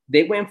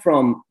went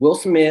from Will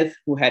Smith,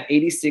 who had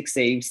 86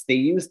 saves. They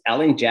used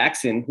Alan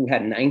Jackson, who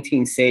had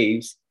 19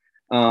 saves.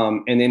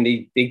 And then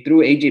they threw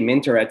AJ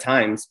Minter at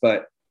times,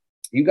 but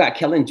you got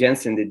Kellen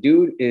Jensen. The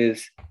dude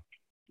is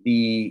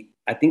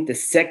I think the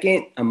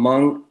second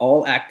among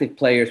all active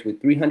players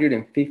with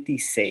 350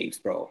 saves,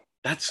 bro.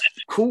 That's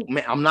cool,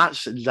 man. I'm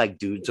not like,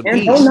 dude's a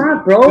beast. Don't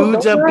not, bro.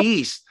 Dude's a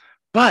beast.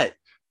 But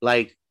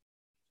like,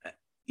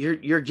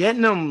 you're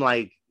getting him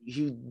like,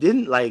 you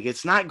didn't like,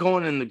 it's not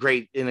going in a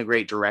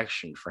great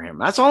direction for him.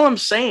 That's all I'm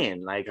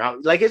saying. Like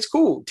it's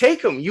cool.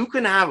 Take him. You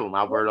can have him,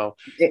 Alberto.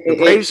 The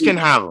Braves can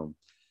have him.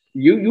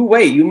 You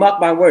wait. You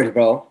mock my words,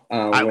 bro.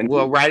 I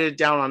will write it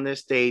down on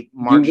this date,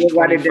 March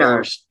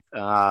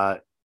 21st.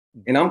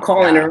 And I'm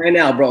calling it right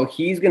now, bro.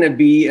 He's gonna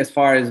be, as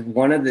far as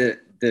one of the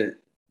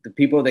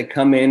people that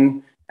come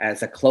in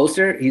as a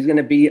closer, he's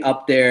gonna be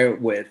up there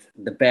with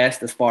the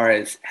best as far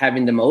as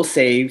having the most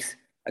saves,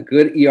 a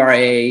good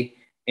ERA,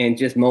 and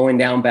just mowing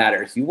down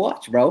batters. You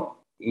watch, bro.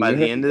 By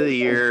the end of the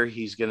year,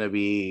 he's gonna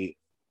be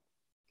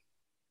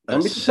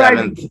a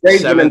seventh,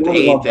 eighth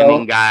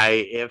inning guy,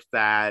 if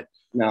that.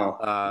 No,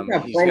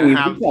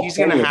 he's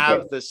gonna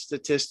have the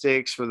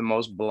statistics for the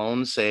most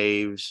blown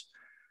saves.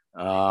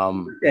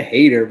 A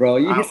hater, bro.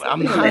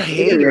 I'm not a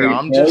hater.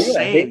 I'm just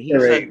saying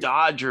he's a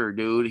Dodger,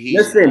 dude.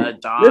 He's a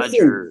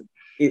Dodger.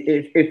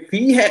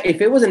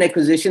 If it was an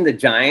acquisition the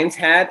Giants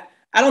had,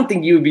 I don't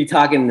think you would be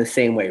talking the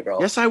same way,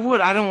 bro. Yes, I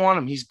would. I don't want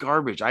him. He's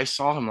garbage. I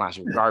saw him last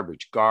year.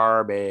 Garbage.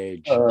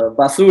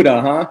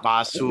 Basura, huh?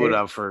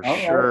 Basura, okay. For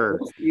sure.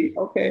 Right.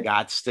 Okay.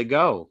 Gots to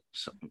go.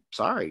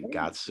 Sorry,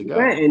 gots to go.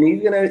 Right, and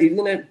he's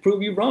gonna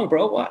prove you wrong,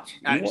 bro. Watch.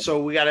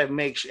 So we gotta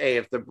make sure. Hey,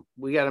 if the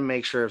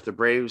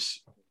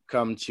Braves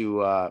come to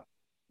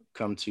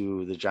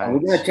the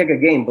Giants, we're gonna check a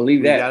game.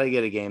 Believe that. We gotta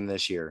get a game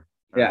this year.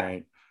 Yeah.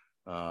 Right?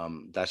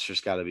 That's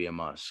just got to be a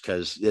must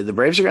because the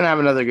Braves are going to have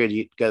another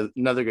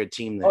good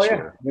team this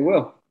year. They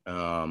will.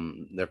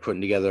 They're putting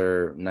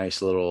together a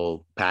nice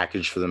little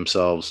package for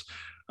themselves.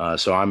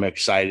 So I'm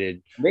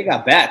excited. They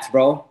got bats,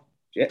 bro.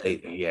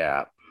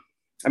 Yeah.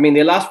 I mean,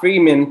 they lost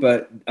Freeman,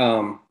 but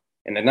and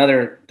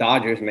another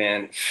Dodgers,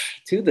 man.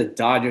 To the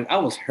Dodgers, I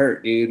was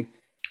hurt, dude.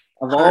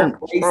 Of all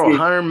places, bro,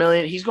 $100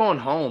 million. He's going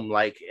home.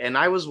 Like, and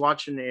I was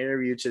watching an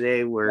interview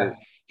today where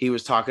he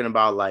was talking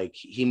about like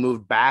he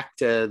moved back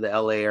to the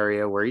LA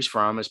area where he's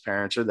from. His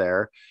parents are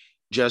there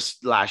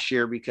just last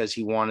year because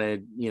he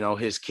wanted,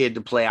 his kid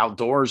to play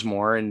outdoors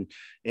more. And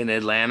in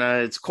Atlanta,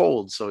 it's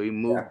cold. So he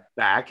moved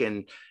back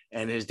and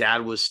his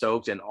dad was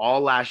stoked. And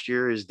all last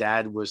year, his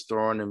dad was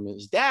throwing him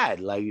his dad.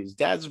 Like his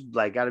dad's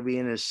like got to be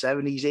in his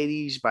 70s,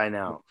 80s by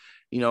now.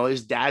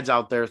 His dad's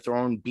out there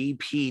throwing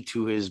BP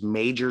to his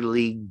Major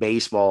League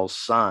Baseball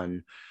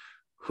son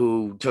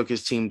who took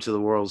his team to the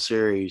World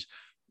Series.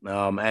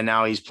 And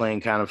now he's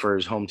playing kind of for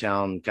his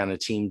hometown kind of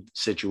team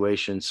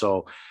situation.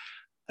 So,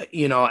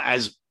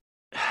 as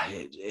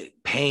it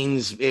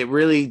pains. It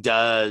really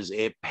does.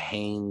 It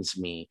pains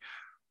me.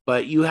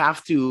 But you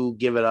have to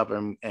give it up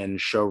and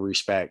show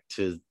respect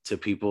to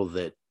people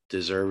that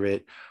deserve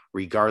it,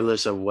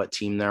 regardless of what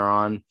team they're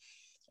on.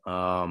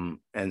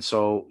 And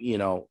so,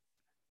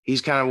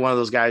 he's kind of one of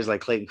those guys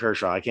like Clayton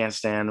Kershaw. I can't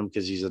stand him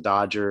because he's a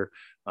Dodger,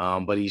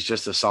 but he's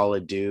just a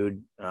solid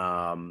dude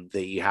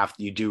that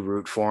you do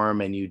root for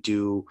him, and you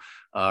do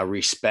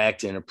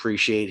respect and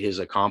appreciate his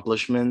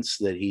accomplishments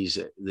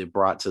that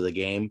brought to the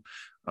game.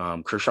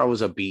 Kershaw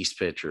was a beast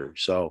pitcher.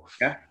 So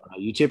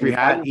you tip your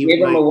hat. Gave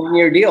him a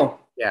 1-year deal.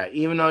 Yeah,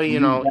 even though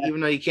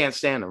you can't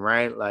stand him,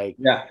 right? Like,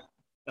 yeah.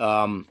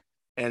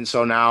 And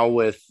so now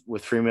with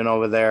Freeman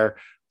over there,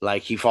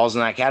 like, he falls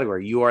in that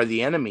category. You are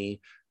the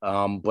enemy.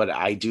 But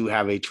I do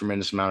have a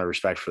tremendous amount of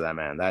respect for that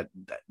man.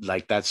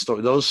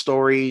 Those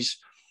stories,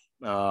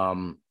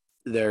 they're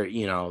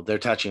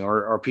touching,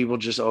 or people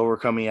just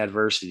overcoming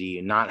adversity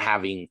and not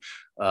having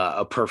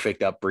a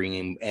perfect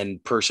upbringing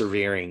and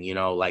persevering,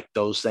 like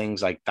those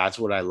things. Like, that's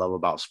what I love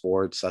about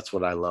sports. That's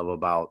what I love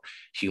about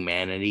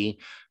humanity.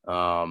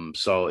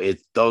 So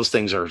those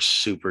things are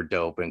super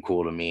dope and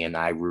cool to me, and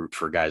I root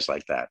for guys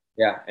like that.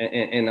 Yeah,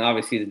 and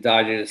obviously the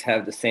Dodgers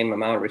have the same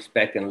amount of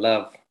respect and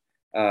love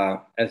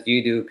as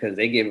you do, because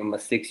they gave him a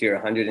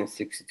 6-year,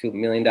 $162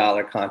 million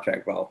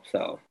contract, bro.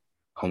 So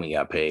homie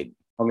got paid.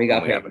 I'm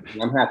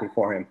happy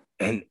for him.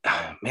 And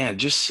man, it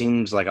just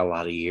seems like a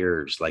lot of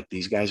years. Like,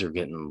 these guys are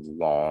getting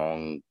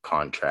long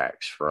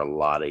contracts for a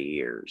lot of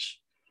years.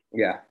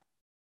 Yeah.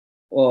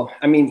 Well,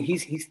 I mean,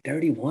 he's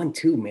 31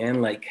 too,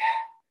 man. Like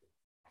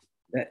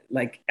that.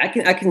 Like, I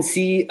can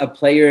see a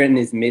player in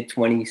his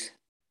mid-20s.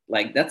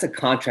 Like, that's a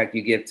contract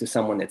you give to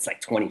someone that's like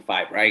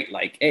 25, right?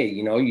 Like, hey,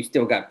 you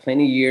still got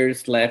plenty of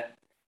years left.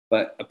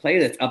 But a player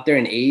that's up there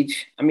in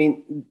age, I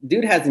mean,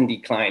 dude hasn't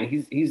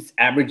declined. He's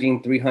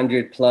averaging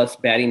 300 plus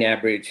batting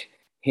average,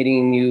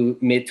 hitting you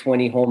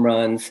mid-20 home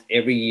runs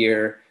every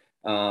year,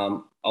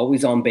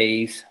 always on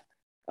base.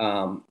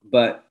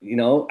 But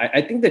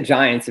I think the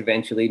Giants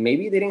eventually,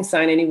 maybe they didn't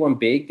sign anyone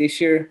big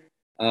this year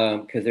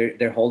because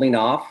they're holding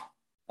off.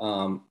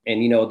 And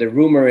the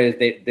rumor is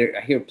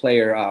I hear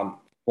player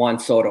Juan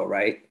Soto,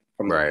 right?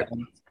 Right.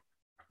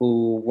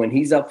 Who, when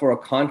he's up for a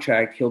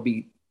contract, he'll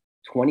be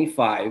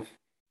 25.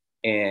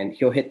 And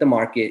he'll hit the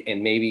market,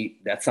 and maybe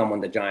that's someone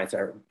the Giants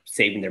are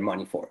saving their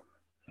money for.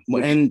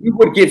 And you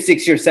would give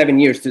 6 or 7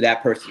 years to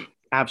that person.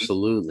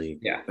 Absolutely.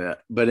 Yeah.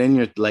 But in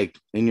your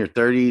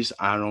 30s,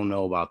 I don't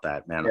know about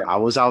that, man. Yeah. I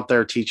was out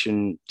there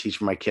teaching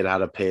my kid how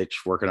to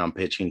pitch, working on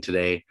pitching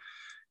today.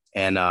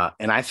 And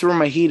I threw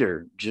him a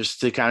heater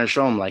just to kind of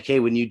show him, like, hey,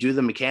 when you do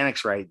the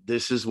mechanics right,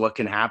 this is what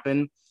can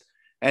happen.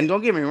 And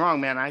don't get me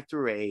wrong, man, I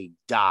threw a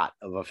dot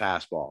of a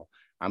fastball.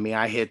 I mean,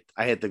 I hit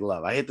the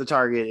glove. I hit the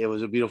target. It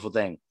was a beautiful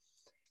thing.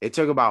 It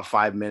took about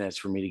 5 minutes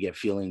for me to get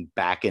feeling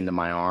back into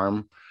my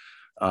arm,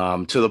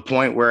 to the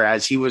point where,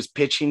 as he was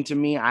pitching to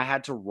me, I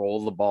had to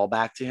roll the ball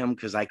back to him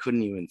because I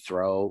couldn't even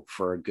throw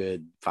for a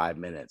good 5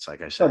 minutes.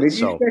 Like I said, did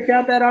you stretch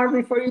out that arm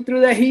before you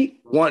threw that heat?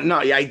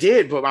 I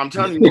did, but I'm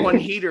telling you, one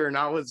heater and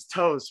I was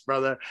toast,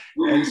 brother.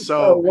 And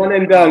so one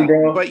and done,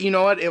 bro. But you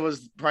know what? It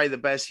was probably the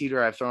best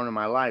heater I've thrown in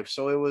my life,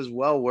 so it was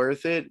well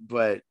worth it.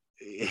 But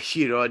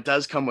it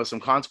does come with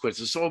some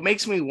consequences. So it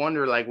makes me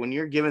wonder, like, when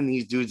you're giving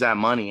these dudes that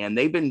money and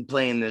they've been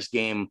playing this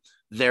game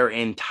their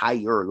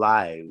entire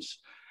lives,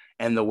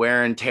 and the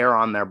wear and tear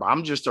on their,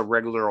 I'm just a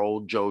regular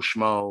old Joe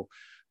Schmo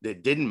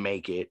that didn't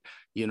make it,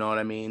 you know what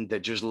I mean?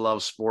 That just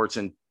loves sports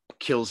and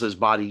kills his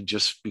body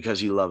just because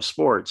he loves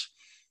sports.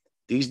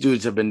 These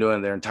dudes have been doing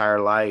it their entire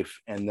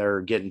life, and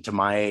they're getting to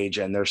my age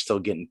and they're still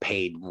getting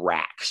paid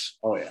racks.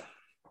 Oh yeah.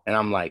 And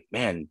I'm like,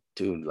 man,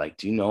 dude, like,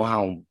 do you know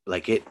how,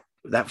 like,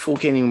 that fool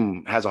can't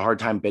even, has a hard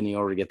time bending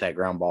over to get that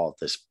ground ball at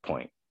this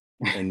point,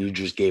 and you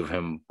just gave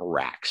him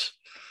racks.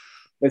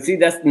 But see,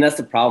 that's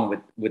the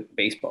problem with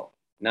baseball,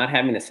 not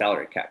having a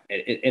salary cap,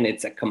 and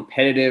it's a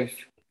competitive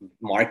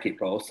market,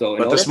 bro. So,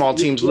 but the small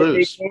teams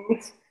lose.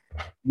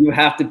 You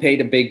have to pay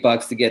the big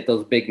bucks to get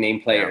those big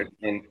name players,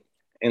 and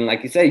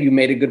like you said, you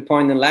made a good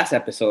point in the last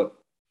episode.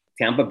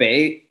 Tampa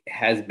Bay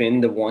has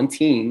been the one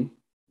team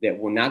that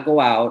will not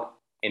go out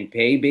and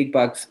pay big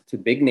bucks to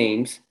big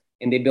names,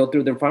 and they built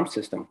through their farm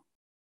system.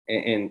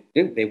 And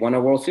dude, they won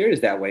a World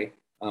Series that way.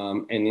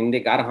 And then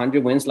they got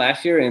 100 wins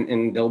last year,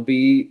 and they'll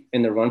be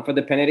in the run for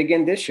the pennant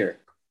again this year.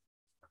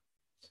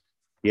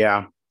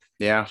 Yeah.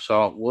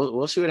 So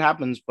we'll see what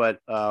happens. But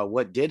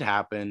what did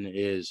happen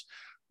is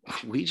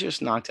we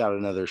just knocked out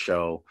another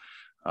show.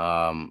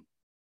 It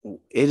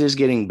is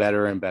getting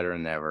better and better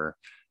than ever.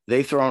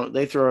 They throw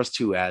us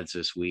 2 ads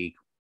this week.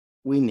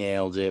 We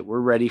nailed it. We're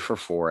ready for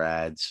 4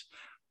 ads.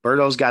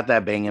 Berto's got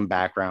that banging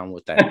background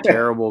with that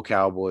terrible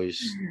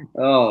Cowboys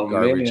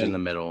garbage in the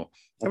middle.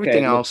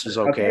 Everything else is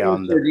okay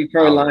on the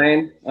Detroit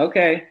line.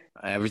 Okay.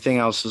 Everything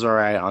else is all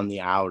right on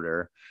the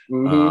outer.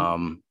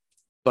 Mm-hmm.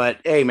 But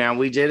hey, man,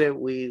 we did it.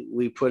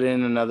 We put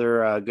in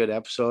another good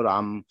episode.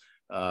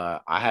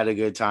 I had a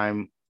good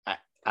time. I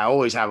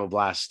always have a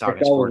blast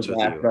talking sports with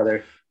you,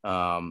 brother.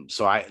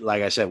 So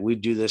like I said, we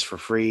do this for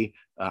free.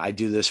 I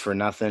do this for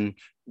nothing.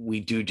 We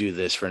do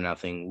this for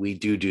nothing. We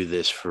do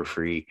this for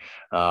free.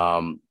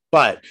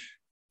 But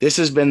this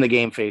has been the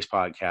Game Face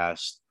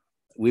podcast.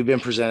 We've been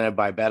presented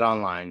by Bet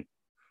Online.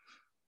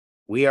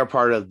 We are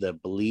part of the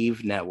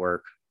Believe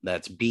Network.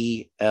 That's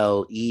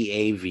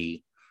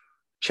BLEAV.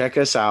 Check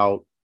us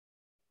out.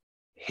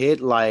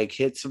 Hit like,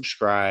 hit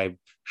subscribe,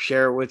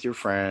 share it with your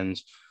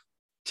friends.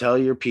 Tell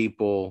your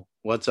people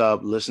what's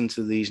up. Listen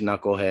to these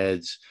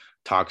knuckleheads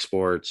talk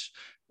sports.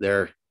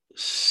 They're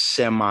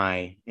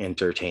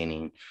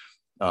semi-entertaining.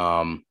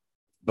 But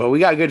we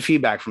got good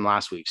feedback from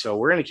last week, so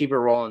we're going to keep it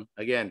rolling.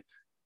 Again,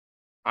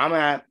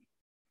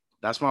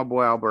 that's my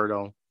boy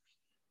Alberto.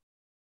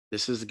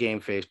 This is the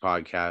Game Face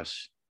podcast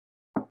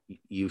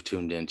you've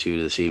tuned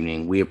into this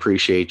evening. We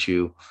appreciate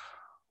you.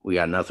 We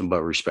got nothing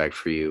but respect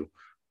for you.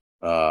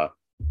 And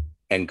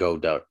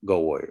go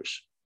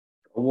Warriors.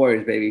 Go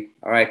Warriors, baby.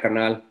 All right,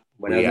 carnal.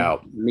 We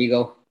out.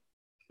 Amigo.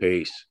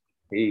 Peace.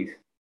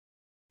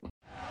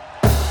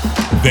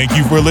 Thank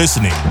you for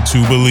listening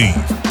to Believe.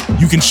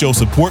 You can show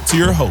support to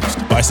your host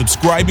by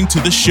subscribing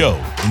to the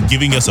show and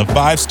giving us a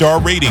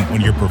 5-star rating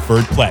on your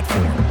preferred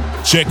platform.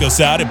 Check us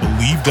out at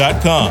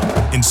Believe.com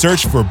and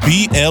search for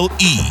BLEAV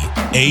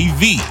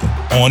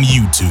on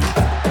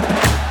YouTube.